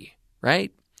be,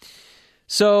 right?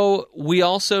 So we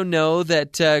also know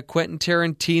that Quentin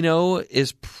Tarantino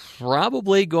is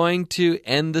probably going to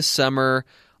end the summer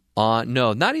on...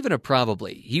 No, not even a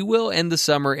probably. He will end the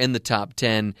summer in the top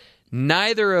 10.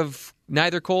 Neither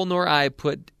Cole nor I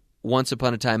put Once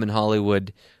Upon a Time in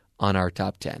Hollywood on our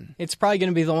top 10. It's probably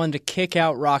going to be the one to kick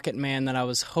out Rocket Man that I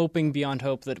was hoping beyond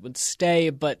hope that would stay,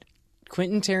 but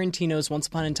Quentin Tarantino's Once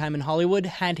Upon a Time in Hollywood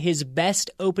had his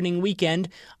best opening weekend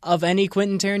of any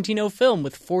Quentin Tarantino film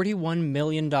with $41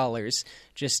 million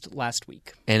just last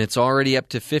week. And it's already up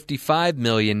to $55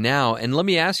 million now. And let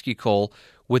me ask you, Cole,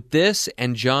 with this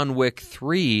and John Wick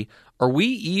 3, are we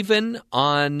even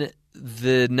on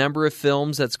the number of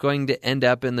films that's going to end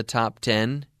up in the top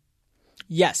 10?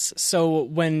 Yes, so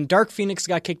when Dark Phoenix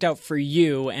got kicked out for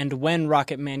you and when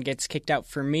Rocket Man gets kicked out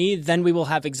for me, then we will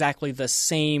have exactly the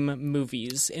same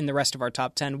movies in the rest of our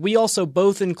top 10. We also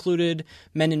both included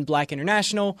Men in Black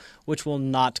International, which will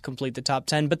not complete the top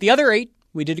 10, but the other 8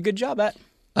 we did a good job at.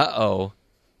 Uh-oh.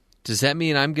 Does that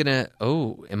mean I'm going to...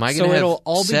 Oh, am I going to So have it'll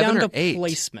all be 7 down or to 8?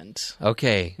 placement.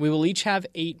 Okay. We will each have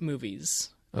 8 movies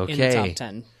in the Okay. top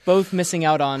 10, both missing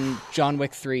out on John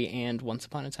Wick 3 and Once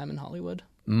Upon a Time in Hollywood.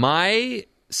 My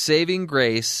saving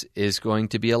grace is going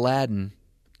to be Aladdin.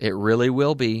 It really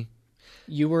will be.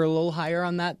 You were a little higher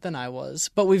on that than I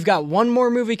was. But we've got one more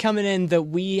movie coming in that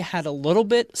we had a little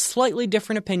bit slightly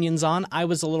different opinions on. I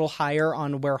was a little higher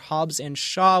on where Hobbs and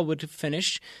Shaw would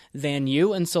finish than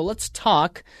you. And so let's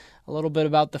talk a little bit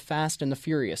about the Fast and the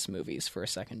Furious movies for a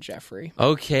second, Jeffrey.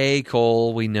 Okay,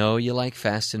 Cole, we know you like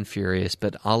Fast and Furious,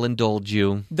 but I'll indulge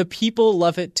you. The people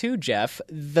love it too, Jeff.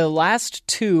 The last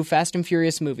 2 Fast and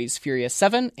Furious movies, Furious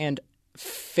 7 and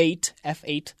Fate,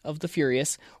 F8 of the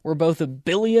Furious, were both $1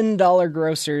 billion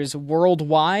grossers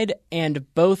worldwide,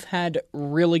 and both had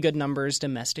really good numbers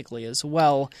domestically as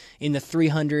well, in the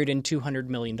 $300 and $200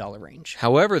 million range.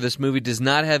 However, this movie does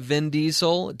not have Vin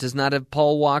Diesel, it does not have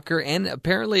Paul Walker, and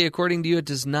apparently, according to you, it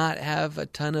does not have a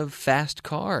ton of fast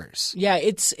cars. Yeah,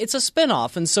 it's a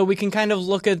spin-off, and so we can kind of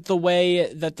look at the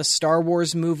way that the Star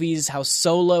Wars movies, how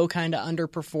Solo kind of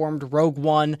underperformed, Rogue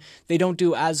One, they don't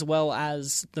do as well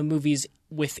as the movies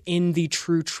within the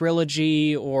true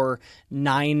trilogy or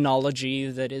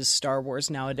nineology that is Star Wars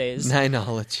nowadays.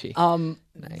 Nineology.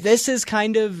 Nice. This is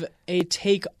kind of a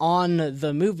take on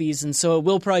the movies, and so it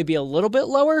will probably be a little bit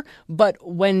lower, but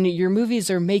when your movies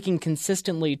are making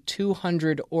consistently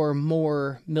 $200 or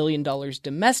more million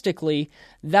domestically,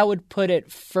 that would put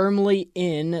it firmly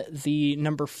in the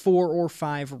number 4 or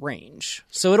 5 range.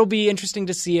 So it'll be interesting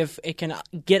to see if it can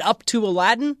get up to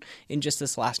Aladdin in just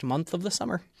this last month of the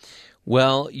summer.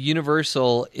 Well,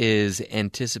 Universal is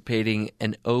anticipating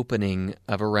an opening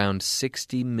of around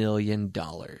 $60 million.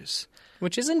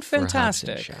 Which isn't for Hobbs fantastic.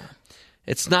 and Shaw.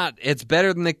 It's not. It's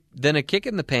better than a kick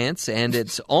in the pants, and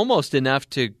it's almost enough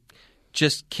to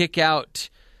just kick out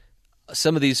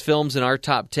some of these films in our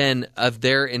top 10 of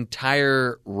their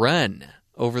entire run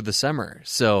over the summer.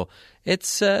 So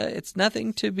it's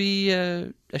nothing to be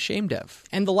ashamed of.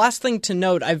 And the last thing to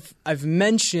note, I've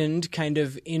mentioned kind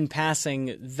of in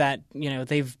passing that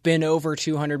they've been over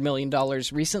 $200 million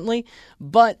recently,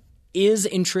 but is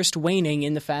interest waning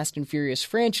in the Fast and Furious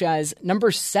franchise? Number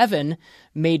 7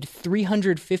 made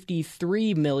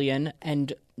 $353 million,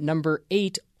 and number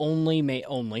 8 only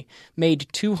made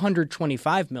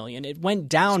 $225 million. It went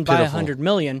down by $100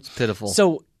 million. It's pitiful.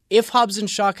 So if Hobbs and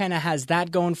Shaw kind of has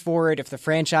that going for it, if the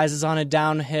franchise is on a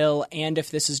downhill, and if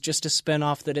this is just a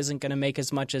spinoff that isn't going to make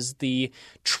as much as the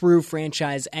true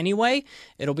franchise anyway,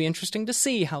 it'll be interesting to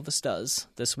see how this does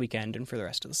this weekend and for the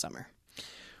rest of the summer.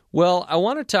 Well, I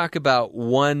want to talk about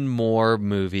one more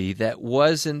movie that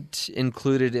wasn't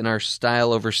included in our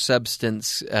style over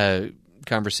substance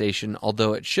conversation,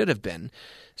 although it should have been,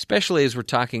 especially as we're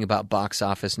talking about box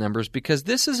office numbers, because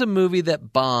this is a movie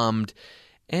that bombed,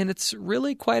 and it's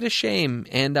really quite a shame,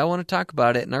 and I want to talk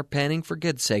about it in our Panning for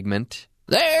Good segment.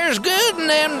 There's good in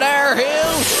them there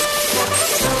hills.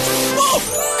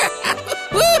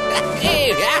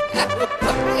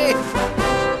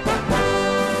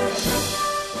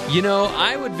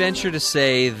 I would venture to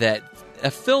say that a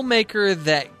filmmaker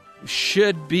that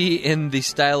should be in the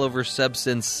style over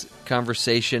substance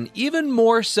conversation, even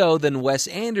more so than Wes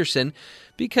Anderson,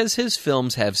 because his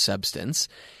films have substance,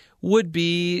 would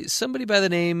be somebody by the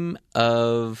name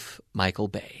of Michael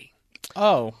Bay.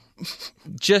 Oh.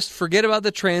 Just forget about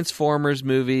the Transformers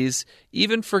movies.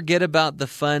 Even forget about the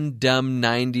fun, dumb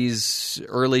 90s,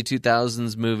 early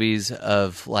 2000s movies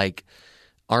of like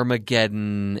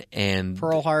Armageddon and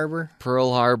Pearl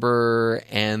Harbor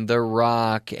and The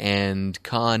Rock and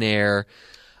Con Air.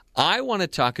 I want to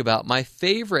talk about my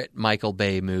favorite Michael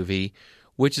Bay movie,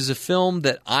 which is a film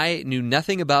that I knew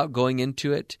nothing about going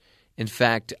into it. In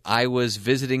fact, I was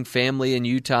visiting family in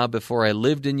Utah before I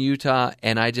lived in Utah,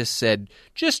 and I just said,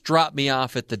 just drop me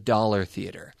off at the Dollar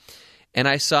Theater. And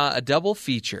I saw a double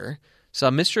feature, saw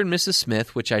Mr. and Mrs.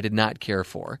 Smith, which I did not care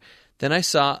for. Then I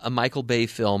saw a Michael Bay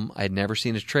film. I had never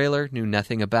seen a trailer, knew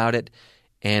nothing about it,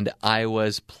 and I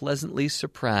was pleasantly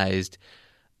surprised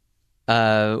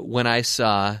when I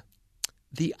saw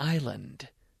The Island,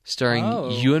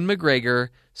 starring Ewan McGregor,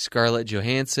 Scarlett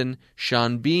Johansson,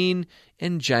 Sean Bean,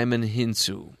 and Jaimin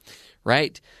Hinsu.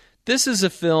 Right? This is a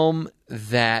film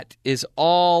that is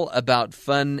all about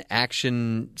fun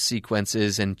action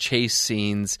sequences and chase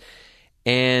scenes,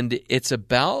 and it's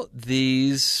about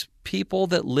these people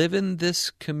that live in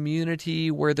this community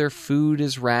where their food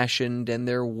is rationed and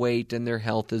their weight and their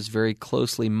health is very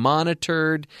closely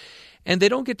monitored, and they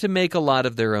don't get to make a lot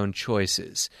of their own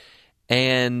choices.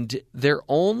 And their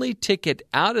only ticket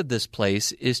out of this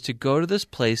place is to go to this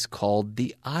place called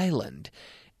The Island.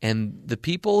 And the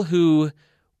people who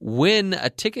win a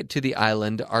ticket to the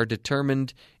island are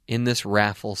determined in this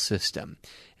raffle system.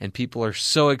 And people are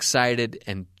so excited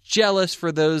and jealous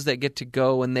for those that get to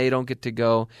go and they don't get to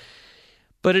go.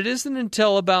 But it isn't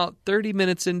until about 30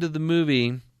 minutes into the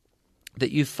movie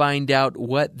that you find out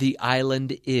what the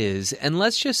island is. And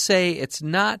let's just say it's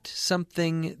not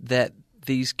something that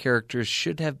these characters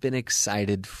should have been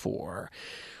excited for,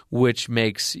 which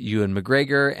makes Ewan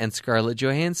McGregor and Scarlett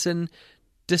Johansson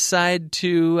decide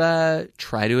to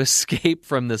try to escape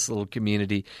from this little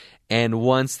community. And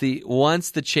once the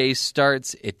chase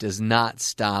starts, it does not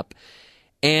stop.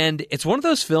 And it's one of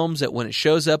those films that when it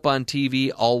shows up on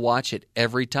TV, I'll watch it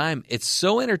every time. It's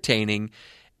so entertaining,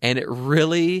 And it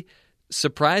really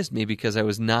surprised me because I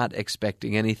was not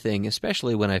expecting anything,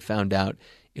 especially when I found out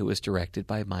it was directed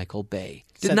by Michael Bay.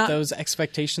 Set those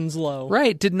expectations low.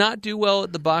 Right. Did not do well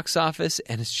at the box office,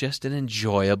 and it's just an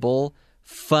enjoyable,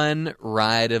 fun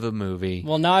ride of a movie.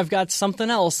 Well, now I've got something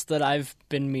else that I've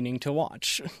been meaning to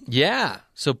watch. Yeah.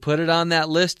 So put it on that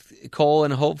list, Cole,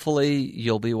 and hopefully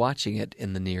you'll be watching it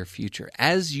in the near future,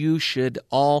 as you should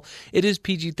all. It is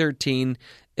PG-13.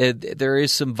 There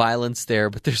is some violence there,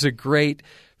 but there's a great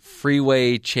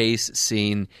freeway chase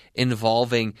scene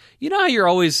involving, you know how you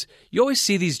always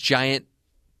see these giant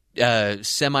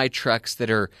semi trucks that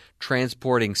are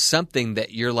transporting something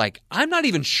that you're like, I'm not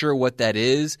even sure what that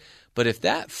is, but if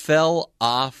that fell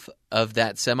off of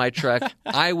that semi truck,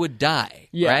 I would die.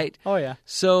 Yeah. Right? Oh, yeah.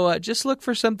 So just look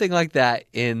for something like that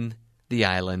in The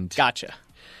Island. Gotcha.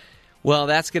 Well,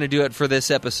 that's going to do it for this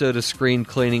episode of Screen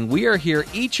Cleaning. We are here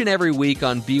each and every week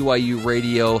on BYU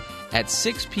Radio at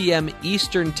 6 p.m.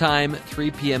 Eastern Time,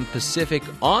 3 p.m. Pacific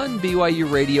on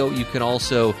BYU Radio. You can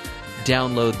also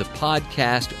download the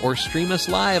podcast or stream us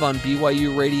live on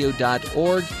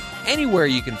BYURadio.org. Anywhere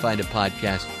you can find a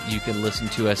podcast, you can listen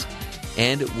to us.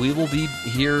 And we will be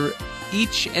here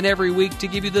each and every week to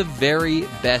give you the very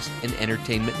best in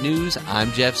entertainment news.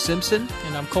 I'm Jeff Simpson.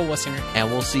 And I'm Cole Wissinger.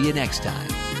 And we'll see you next time.